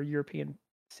are for European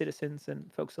citizens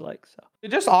and folks alike. So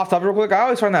just off topic real quick, I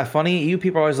always find that funny. EU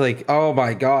people are always like, oh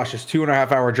my gosh, it's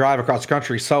 2.5 hour drive across the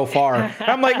country so far.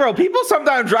 I'm like, bro, people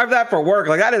sometimes drive that for work.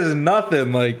 Like that is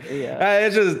nothing. Like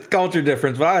it's just culture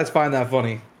difference, but I just find that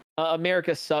funny.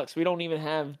 America sucks. We don't even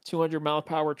have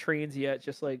 200-mile-per-hour trains yet,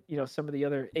 just like some of the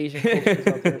other Asian cultures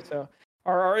out there. So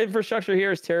our infrastructure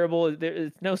here is terrible.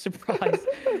 It's no surprise.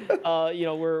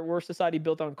 We're a society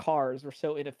built on cars. We're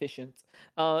so inefficient.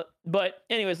 But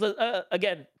anyways,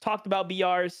 again, talked about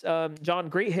BRs. John,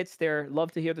 great hits there.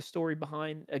 Love to hear the story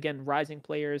behind, again, rising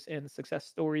players and success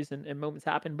stories and moments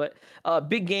happen. But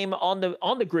big game on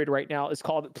the grid right now is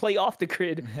called Play Off the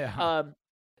Grid. Yeah.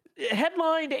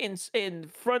 Headlined and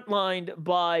frontlined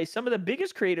by some of the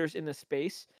biggest creators in the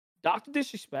space, Dr.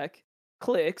 Disrespect,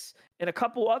 Clicks, and a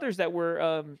couple others that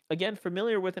we're again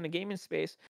familiar with in the gaming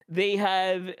space. They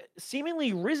have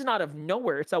seemingly risen out of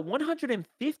nowhere. It's a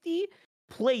 150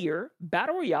 player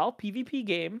battle royale PvP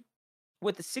game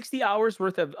with 60 hours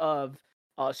worth of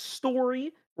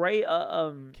story, right?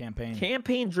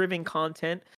 Campaign driven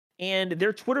content. And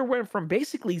their Twitter went from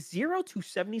basically 0 to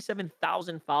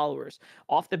 77,000 followers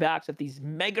off the backs of these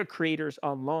mega creators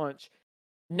on launch.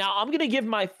 Now, I'm going to give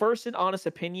my first and honest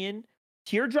opinion.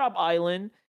 Teardrop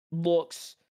Island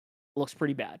looks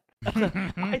pretty bad.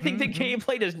 I think the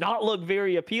gameplay does not look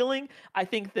very appealing. I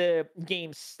think the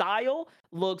game style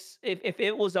looks, if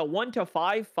it was a 1 to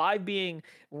 5, 5 being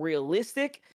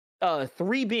realistic,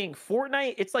 3 being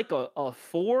Fortnite, it's like a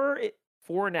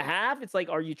 4.5. It's like,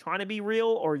 are you trying to be real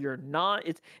or you're not?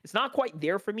 It's not quite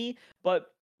there for me.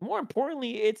 But more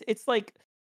importantly, it's like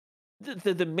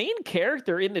the main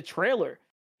character in the trailer,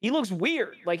 he looks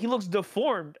weird. Like, he looks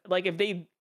deformed. Like, if they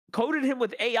coded him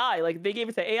with AI, like they gave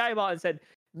it to AI bot and said,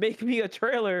 make me a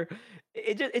trailer,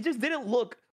 it just didn't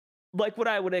look like what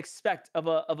I would expect of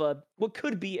a what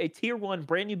could be a tier 1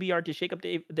 brand new BR to shake up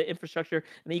the infrastructure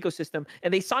and the ecosystem.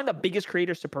 And they signed the biggest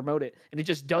creators to promote it, and it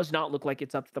just does not look like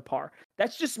it's up to the par.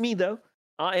 That's just me though.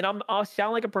 And I'll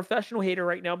sound like a professional hater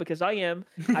right now, because I am.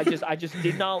 I just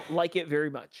did not like it very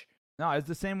much. No, it's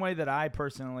the same way that I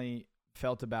personally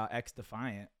felt about X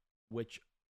Defiant, which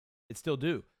it still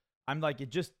do. I'm like, it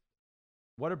just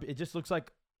looks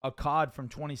like a COD from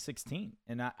 2016,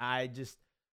 and I just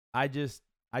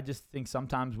think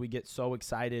sometimes we get so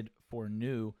excited for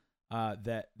new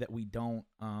that we don't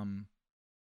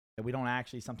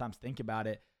actually sometimes think about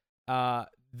it.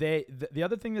 The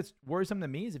other thing that's worrisome to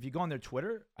me is if you go on their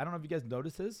Twitter, I don't know if you guys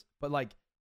notice this, but like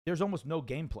there's almost no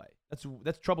gameplay.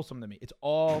 That's troublesome to me. It's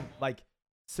all like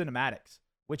cinematics,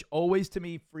 which always to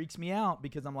me freaks me out,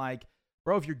 because I'm like,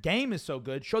 bro, if your game is so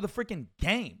good, show the freaking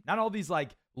game, not all these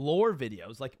like lore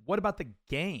videos. Like, what about the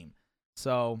game?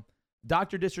 So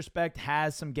Dr. Disrespect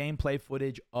has some gameplay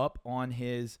footage up on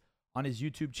his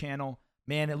YouTube channel.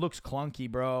 Man, it looks clunky,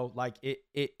 bro. Like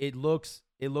it looks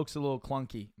a little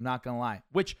clunky. I'm not gonna lie.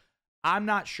 Which I'm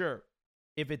not sure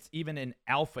if it's even in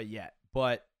alpha yet,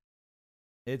 but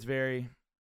it's very,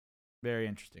 very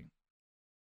interesting.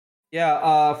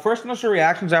 Yeah, first initial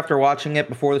reactions after watching it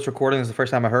before this recording is the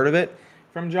first time I heard of it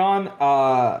from John.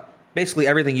 Basically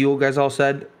everything you guys all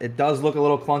said. It does look a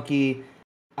little clunky.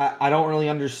 I don't really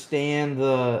understand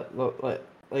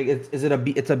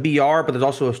it's a BR, but there's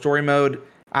also a story mode.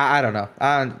 I don't know.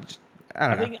 I don't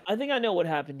know. I think I know what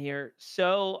happened here.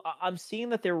 So I'm seeing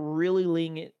that they're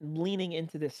really leaning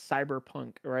into this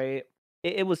cyberpunk, right?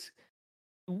 It was.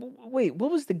 Wait,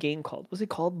 what was the game called? Was it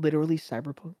called literally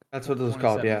Cyberpunk? That's what it was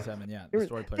called, yeah. Yeah,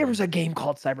 there was a game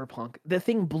called Cyberpunk. The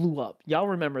thing blew up. Y'all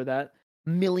remember that?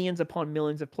 Millions upon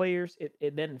millions of players.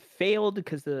 It then failed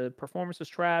because the performance was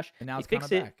trash. And now it's coming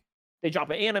back. They drop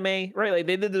an anime, right? Like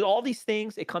they did all these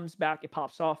things. It comes back. It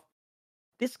pops off.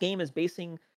 This game is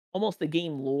basing almost the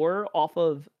game lore off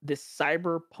of this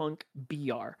cyberpunk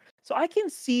BR. So I can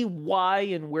see why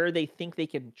and where they think they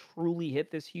can truly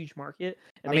hit this huge market.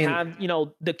 And they have,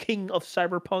 the king of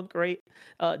cyberpunk, right?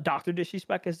 Dr.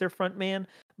 Disrespect as their front man.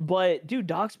 But dude,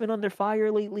 Doc's been under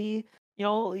fire lately.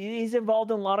 He's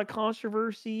involved in a lot of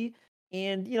controversy.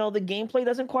 And the gameplay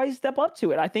doesn't quite step up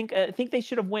to it. I think they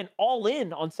should have went all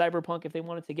in on cyberpunk if they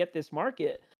wanted to get this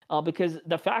market. Because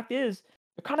the fact is,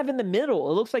 they're kind of in the middle.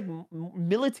 It looks like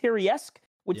military-esque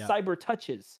with cyber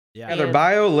touches. Yeah, their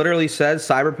bio literally says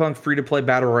Cyberpunk free-to-play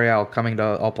battle royale coming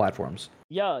to all platforms.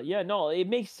 Yeah, no, it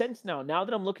makes sense now. Now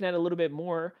that I'm looking at it a little bit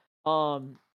more,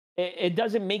 it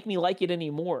doesn't make me like it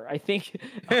anymore. I think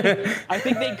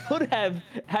they could have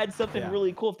had something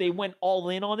really cool if they went all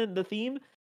in on it, the theme.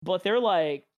 But they're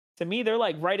like, to me, they're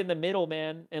like right in the middle,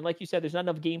 man. And like you said, there's not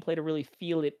enough gameplay to really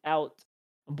feel it out.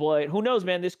 But who knows,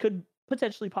 man? This could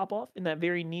potentially pop off in that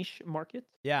very niche market.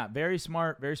 Yeah, very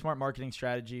smart marketing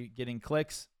strategy, getting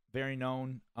clicks, very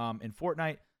known in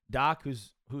Fortnite. Doc,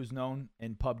 who's known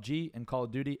in PUBG and Call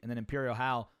of Duty, and then Imperial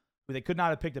Hal, who they could not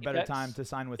have picked a better time to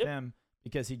sign with him,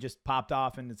 because he just popped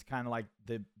off, and it's kind of like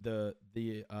the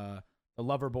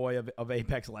lover boy of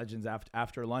Apex Legends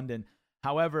after London.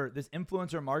 However, this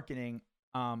influencer marketing,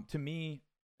 to me,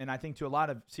 and I think to a lot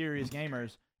of serious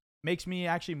gamers, makes me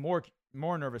actually more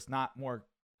nervous, not more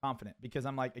confident, because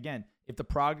I'm like, again, if the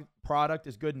product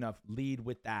is good enough, lead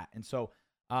with that. And so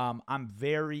I'm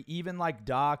very, even like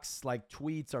Doc's like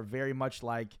tweets are very much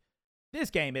like, this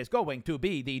game is going to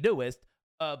be the newest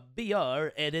BR,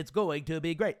 and it's going to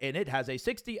be great, and it has a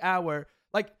 60-hour,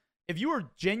 like, if you were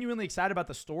genuinely excited about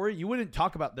the story, you wouldn't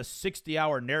talk about the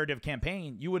 60-hour narrative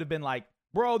campaign. You would have been like,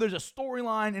 bro, there's a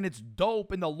storyline and it's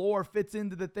dope and the lore fits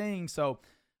into the thing. So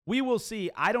we will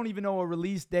see. I don't even know a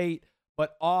release date,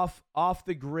 but off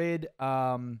the grid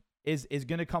is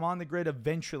going to come on the grid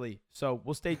eventually. So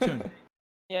we'll stay tuned.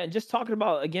 Yeah, just talking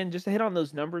about again, just to hit on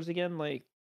those numbers again, like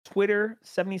Twitter,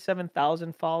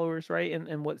 77,000 followers, right?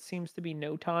 And what seems to be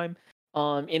no time.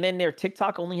 And then their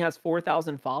TikTok only has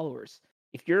 4,000 followers.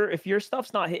 If your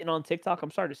stuff's not hitting on TikTok,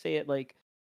 I'm sorry to say it, like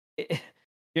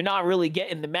you're not really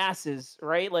getting the masses,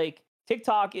 right? Like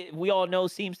TikTok, we all know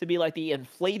seems to be like the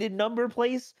inflated number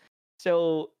place.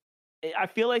 So I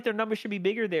feel like their numbers should be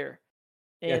bigger there.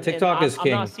 Yeah, And TikTok is I'm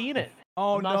not king. seeing it.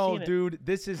 Oh I'm not no, seeing it. dude.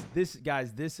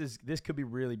 This could be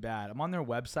really bad. I'm on their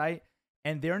website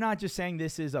and they're not just saying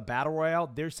this is a battle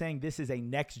royale, they're saying this is a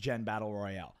next gen battle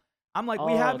royale. I'm like,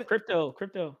 we haven't crypto.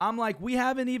 I'm like, we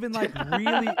haven't even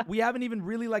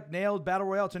really like nailed battle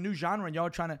royale. It's a new genre and y'all are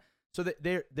trying to so that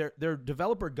their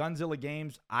developer Gunzilla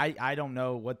Games, I don't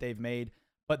know what they've made,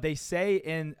 but they say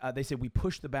we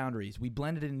pushed the boundaries. We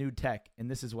blended in new tech, and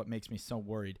this is what makes me so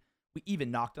worried. We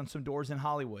even knocked on some doors in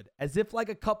Hollywood, as if like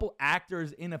a couple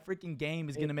actors in a freaking game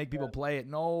is gonna make people play it.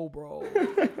 No, bro.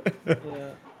 Yeah.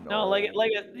 No,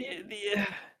 No.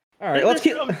 All right, let's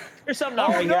keep. There's something not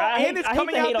right no, here. and it's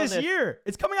coming out this year.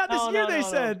 It's coming out this year. They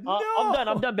said no.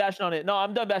 I'm done bashing on it. No,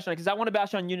 I'm done bashing on it because I want to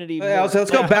bash on Unity. Yeah, let's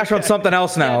go bash on something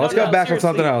else now. Let's go bash on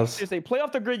something else. Seriously, play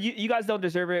off the grid. You guys don't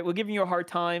deserve it. We're giving you a hard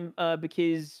time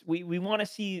because we want to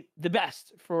see the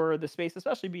best for the space,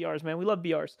 especially BRs, man. We love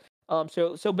BRs.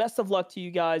 So best of luck to you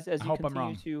guys as you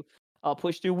continue to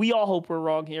push through. We all hope we're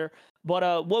wrong here.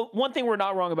 But one thing we're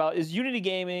not wrong about is Unity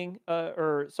Gaming,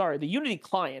 the Unity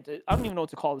client. I don't even know what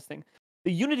to call this thing.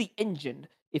 The Unity engine,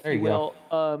 if you will.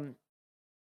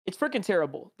 It's freaking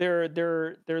terrible.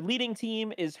 Their leading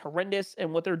team is horrendous,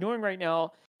 and what they're doing right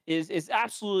now is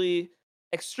absolutely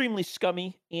extremely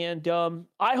scummy. And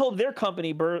I hope their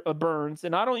company burns.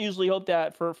 And I don't usually hope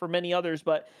that for many others,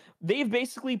 but they've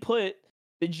basically put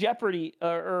the jeopardy,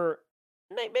 or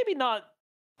maybe not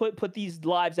put these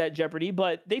lives at jeopardy,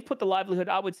 but they've put the livelihood,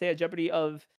 I would say, at jeopardy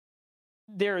of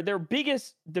their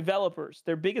biggest developers,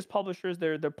 their biggest publishers,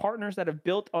 their partners that have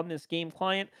built on this game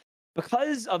client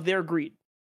because of their greed.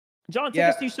 John, take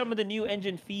us through some of the new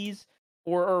engine fees,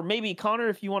 or maybe Connor,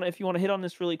 if you want to hit on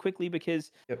this really quickly,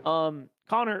 because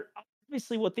Connor,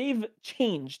 obviously what they've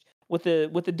changed with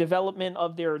the development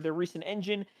of their recent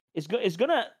engine is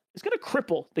gonna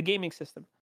cripple the gaming system.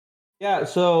 Yeah,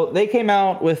 so they came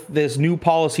out with this new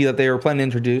policy that they were planning to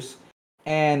introduce.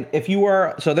 And if you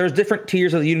are, so there's different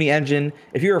tiers of the Unity engine.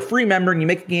 If you're a free member and you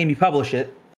make a game, you publish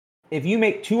it. If you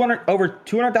make over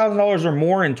 $200,000 or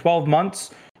more in 12 months,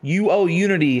 you owe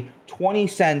Unity 20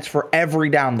 cents for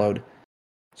every download.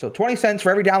 So 20 cents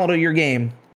for every download of your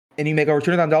game, and you make over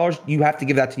 $200,000, you have to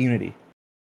give that to Unity.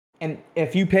 And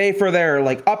if you pay for their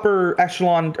like upper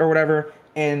echelon or whatever,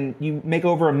 and you make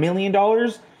over $1 million,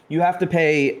 you have to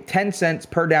pay 10 cents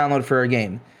per download for a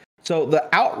game. So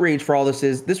the outrage for all this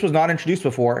was not introduced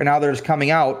before, and now they're just coming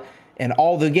out, and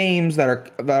all the games that are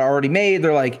already made,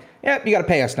 they're like, yep, you got to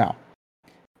pay us now.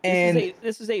 And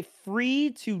this is a free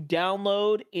to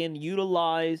download and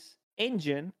utilize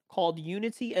engine called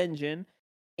Unity Engine,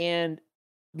 and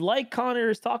like Connor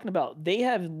is talking about, they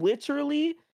have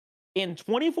literally in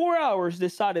 24 hours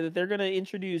decided that they're going to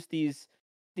introduce these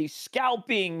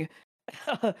scalping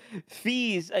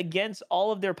fees against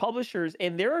all of their publishers.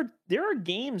 And there are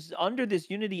games under this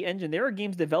Unity engine. There are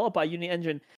games developed by Unity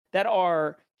Engine that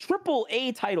are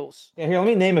AAA titles. Yeah, here, let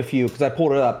me name a few because I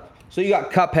pulled it up. So you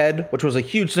got Cuphead, which was a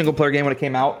huge single player game when it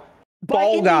came out.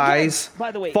 Fall Guys,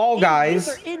 by the way. Fall Guys,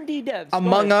 these are indie devs.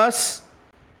 Among Us,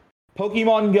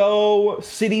 Pokemon Go,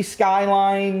 City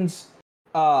Skylines,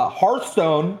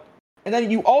 Hearthstone, and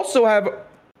then you also have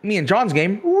me and John's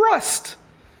game, Rust.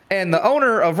 And the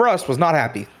owner of Rust was not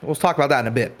happy. We'll talk about that in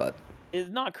a bit, but it's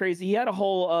not crazy. He had a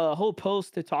whole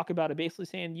post to talk about it, basically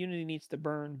saying Unity needs to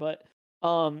burn. But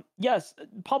yes,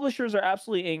 publishers are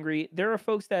absolutely angry. There are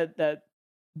folks that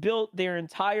built their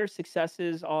entire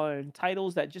successes on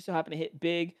titles that just so happen to hit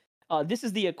big. This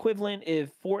is the equivalent if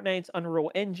Fortnite's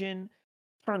Unreal Engine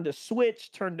turned to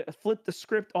flip the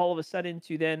script all of a sudden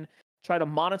to then try to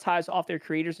monetize off their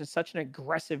creators in such an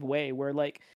aggressive way, where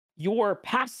like your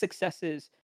past successes,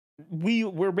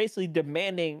 we're basically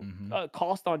demanding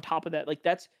cost on top of that. Like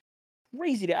that's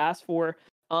crazy to ask for.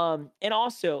 And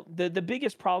also the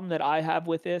biggest problem that I have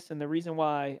with this, and the reason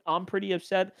why I'm pretty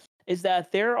upset, is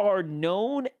that there are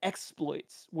known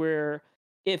exploits where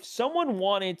if someone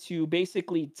wanted to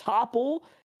basically topple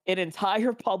an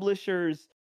entire publisher's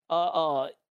entire,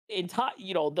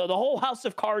 the whole house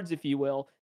of cards, if you will,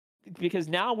 because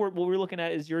now what we're looking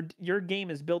at is your game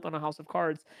is built on a house of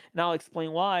cards, and I'll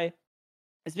explain why.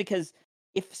 It's because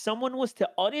if someone was to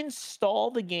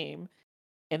uninstall the game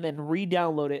and then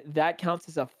re-download it, that counts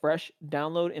as a fresh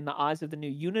download in the eyes of the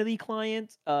new Unity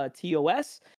client,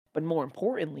 TOS. But more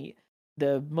importantly,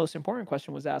 the most important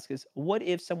question was asked is, what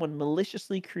if someone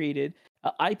maliciously created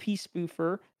a IP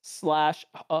spoofer slash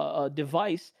a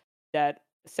device that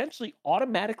essentially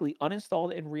automatically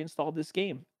uninstalled and reinstalled this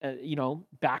game,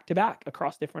 back to back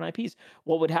across different IPs?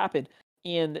 What would happen?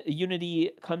 And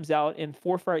Unity comes out and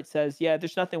Forthright says, yeah,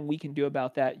 there's nothing we can do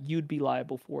about that. You'd be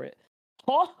liable for it.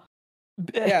 Huh?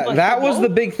 Yeah, Like, that was hello?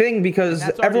 the big thing because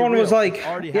That's already everyone was real. like, It's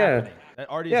already yeah. happening. That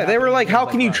already is Yeah, they were happening in like, how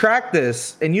games can you Rust. track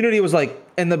this? And Unity was like,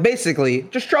 basically,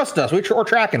 just trust us. We're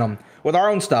tracking them with our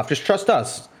own stuff. Just trust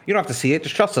us. You don't have to see it.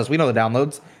 Just trust us. We know the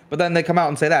downloads. But then they come out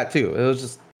and say that too. It was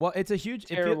just Well, it's a huge.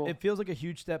 Terrible. It feels like a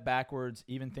huge step backwards.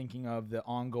 Even thinking of the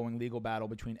ongoing legal battle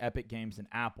between Epic Games and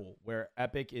Apple, where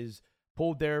Epic is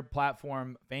pulled their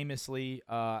platform famously.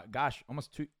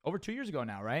 Almost over 2 years ago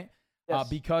now, right? Yes.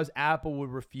 Because Apple would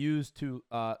refuse to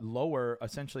lower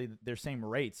essentially their same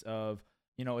rates of,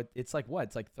 it's like what?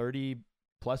 It's like 30+%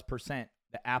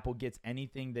 that Apple gets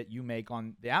anything that you make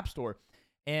on the App Store.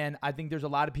 And I think there's a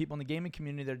lot of people in the gaming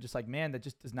community that are just like, man, that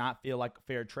just does not feel like a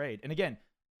fair trade. And again,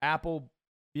 Apple,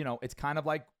 it's kind of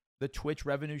like the Twitch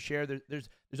revenue share. There's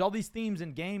all these themes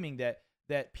in gaming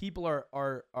that people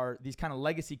are these kind of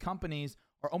legacy companies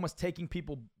are almost taking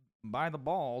people by the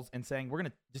balls and saying, we're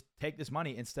going to just take this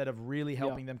money instead of really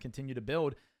helping them continue to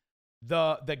build.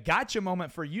 The gotcha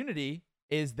moment for Unity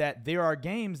is that there are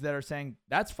games that are saying,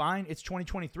 that's fine. It's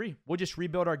 2023. We'll just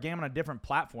rebuild our game on a different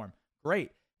platform.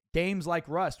 Great. Games like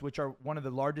Rust, which are one of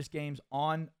the largest games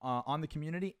on the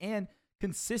community and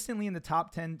consistently in the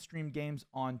top 10 streamed games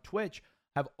on Twitch,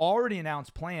 have already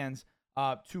announced plans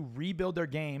to rebuild their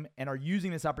game and are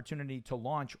using this opportunity to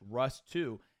launch Rust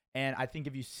 2. And I think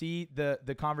if you see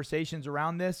the conversations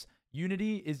around this,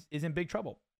 Unity is in big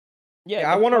trouble.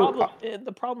 Yeah,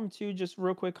 the problem too, just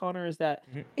real quick, Connor, is that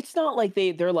it's not like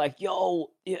they're like, yo,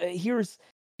 here's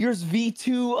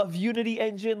V2 of Unity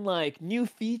engine, like new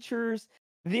features.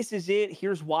 This is it.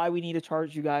 Here's why we need to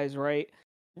charge you guys, right?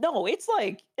 No, it's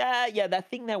like, yeah, that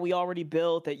thing that we already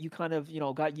built that you kind of,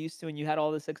 got used to and you had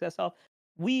all the success of.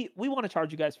 We want to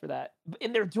charge you guys for that.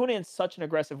 And they're doing it in such an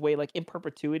aggressive way, like in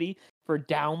perpetuity for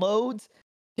downloads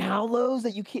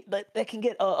that you can that can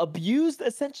get abused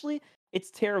essentially. It's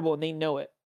terrible and they know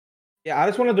it. Yeah, I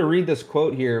just wanted to read this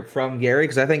quote here from Gary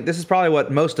because I think this is probably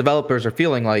what most developers are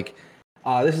feeling like.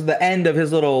 This is the end of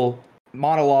his little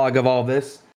monologue of all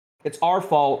this. It's our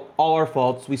fault, all our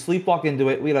faults. We sleepwalk into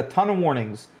it. We had a ton of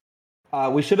warnings.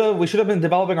 We should have been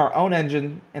developing our own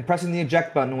engine and pressing the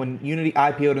eject button when Unity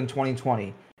IPO'd in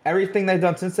 2020. Everything they've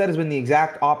done since then has been the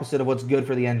exact opposite of what's good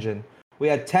for the engine. We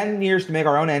had 10 years to make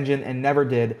our own engine and never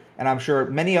did, and I'm sure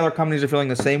many other companies are feeling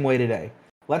the same way today.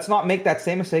 Let's not make that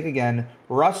same mistake again.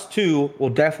 Rust 2 will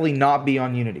definitely not be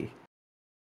on Unity.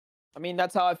 I mean,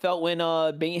 that's how I felt when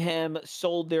Bayham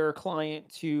sold their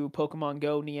client to Pokemon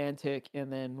Go Niantic,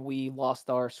 and then we lost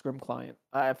our Scrim client.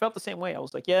 I felt the same way. I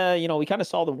was like, yeah, we kind of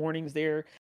saw the warnings there.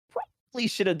 Probably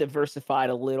should have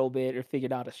diversified a little bit or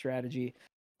figured out a strategy.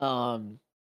 I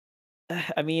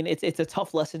mean, it's a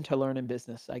tough lesson to learn in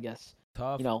business, I guess.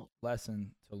 Tough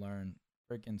lesson to learn.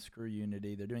 Freaking screw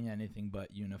Unity. They're doing anything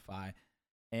but unify.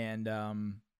 And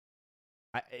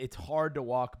it's hard to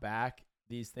walk back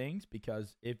these things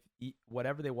because if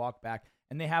whatever they walk back,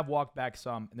 and they have walked back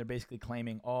some, and they're basically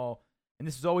claiming, and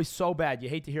this is always so bad. You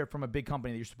hate to hear it from a big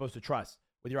company that you're supposed to trust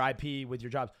with your IP, with your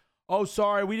jobs. Oh,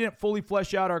 sorry, we didn't fully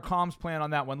flesh out our comms plan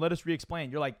on that one. Let us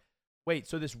re-explain. You're like, wait,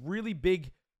 so this really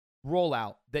big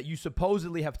rollout that you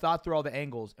supposedly have thought through all the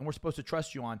angles and we're supposed to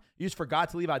trust you on, you just forgot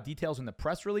to leave out details in the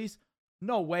press release?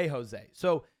 No way, Jose.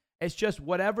 So it's just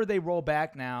whatever they roll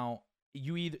back now,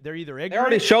 they're either ignorant. They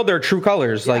already showed their true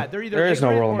colors. Yeah, like they're either there is no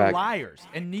rolling or back. liars,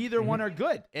 and neither one are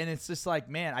good. And it's just like,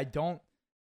 man, I don't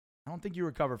think you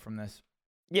recover from this.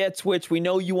 Yeah, Twitch, we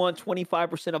know you want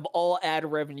 25% of all ad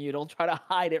revenue. Don't try to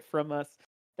hide it from us.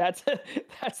 That's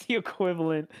the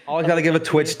equivalent. Always got to give a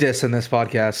Twitch diss in this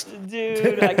podcast.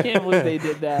 Dude, I can't believe they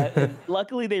did that. And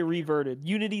luckily, they reverted.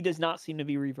 Unity does not seem to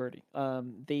be reverting.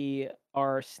 They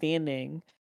are standing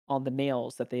on the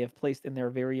nails that they have placed in their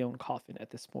very own coffin at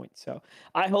this point. So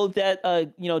I hope that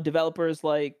developers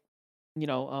like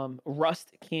Rust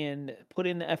can put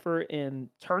in the effort and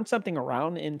turn something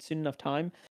around in soon enough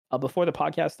time. Before the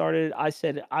podcast started, I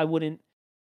said I wouldn't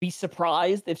be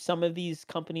surprised if some of these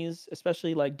companies,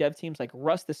 especially like dev teams like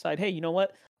Rust, decide, hey, you know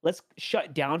what? Let's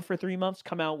shut down for 3 months,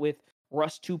 come out with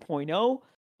Rust 2.0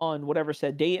 on whatever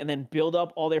said date, and then build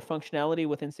up all their functionality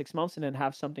within 6 months and then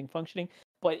have something functioning.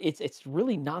 But it's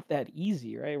really not that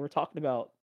easy, right? We're talking about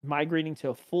migrating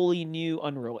to a fully new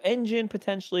Unreal Engine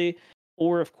potentially,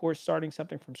 or of course starting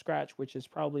something from scratch, which is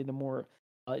probably the more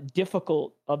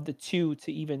difficult of the two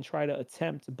to even try to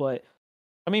attempt. But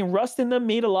I mean, Rust and them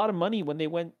made a lot of money when they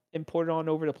went and ported on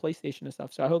over to PlayStation and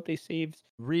stuff. So I hope they saved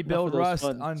Rebuild Rust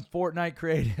on Fortnite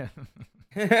Creative.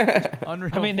 I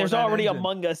mean, there's Fortnite already engine.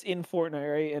 Among Us in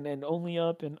Fortnite, right? And Only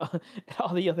Up and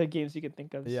all the other games you can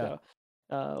think of. Yeah.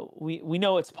 So we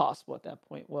know it's possible at that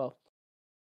point. Well,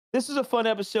 this is a fun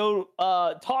episode.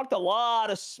 Talked a lot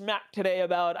of smack today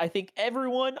about, I think,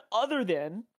 everyone other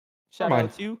than, shout Carmine.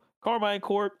 out to Carmine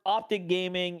Corp, Optic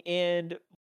Gaming, and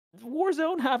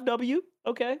Warzone half W.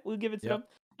 Okay, we'll give it to them.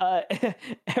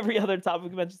 Every other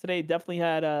topic we mentioned today definitely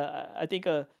had, I think,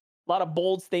 a lot of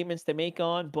bold statements to make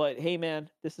on. But hey, man,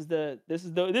 this is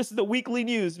the weekly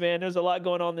news, man. There's a lot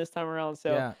going on this time around.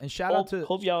 So yeah, and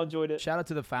hope y'all enjoyed it. Shout out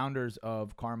to the founders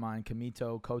of Carmine,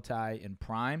 Kamito, Kotai, and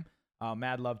Prime.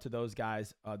 Mad love to those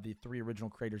guys, the 3 original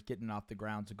creators getting off the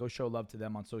ground. So go show love to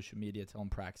them on social media. Tell them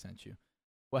Prax sent you.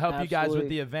 We'll help you guys with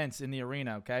the events in the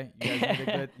arena, okay? You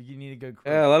guys need a good crew.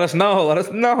 Yeah, let us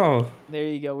know. There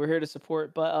you go. We're here to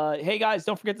support. But hey, guys,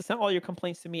 don't forget to send all your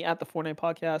complaints to me at the Fortnite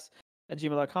Podcast at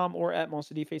gmail.com or at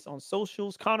MonsterDFace on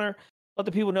socials. Connor, let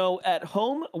the people know at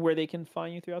home where they can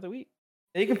find you throughout the week.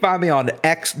 You can find me on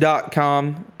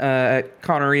x.com at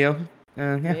Connerio.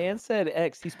 Yeah. Man said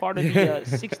X. He's part of the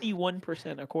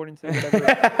 61%, according to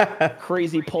whatever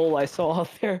crazy poll I saw out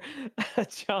there.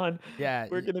 John,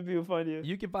 where can the people find you?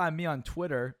 You can find me on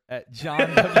Twitter at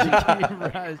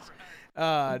JohnWGRush.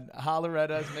 Holler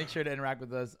at us. Make sure to interact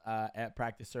with us at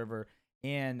Practice Server.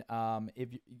 And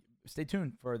if you stay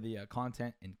tuned for the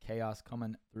content and chaos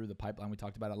coming through the pipeline. We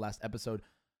talked about it last episode.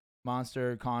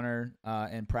 Monster, Connor,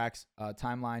 and Prax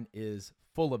timeline is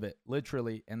full of it,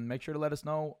 literally. And make sure to let us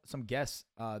know some guests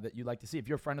that you'd like to see. If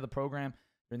you're a friend of the program,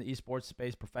 you're in the esports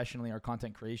space professionally or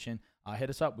content creation, hit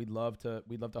us up. We'd love to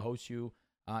host you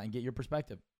and get your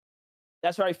perspective.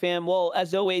 That's right, fam. Well,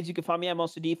 as always, you can find me at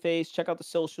MonsterDFace. Check out the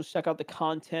socials, check out the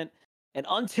content. And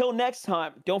until next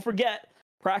time, don't forget,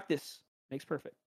 practice makes perfect.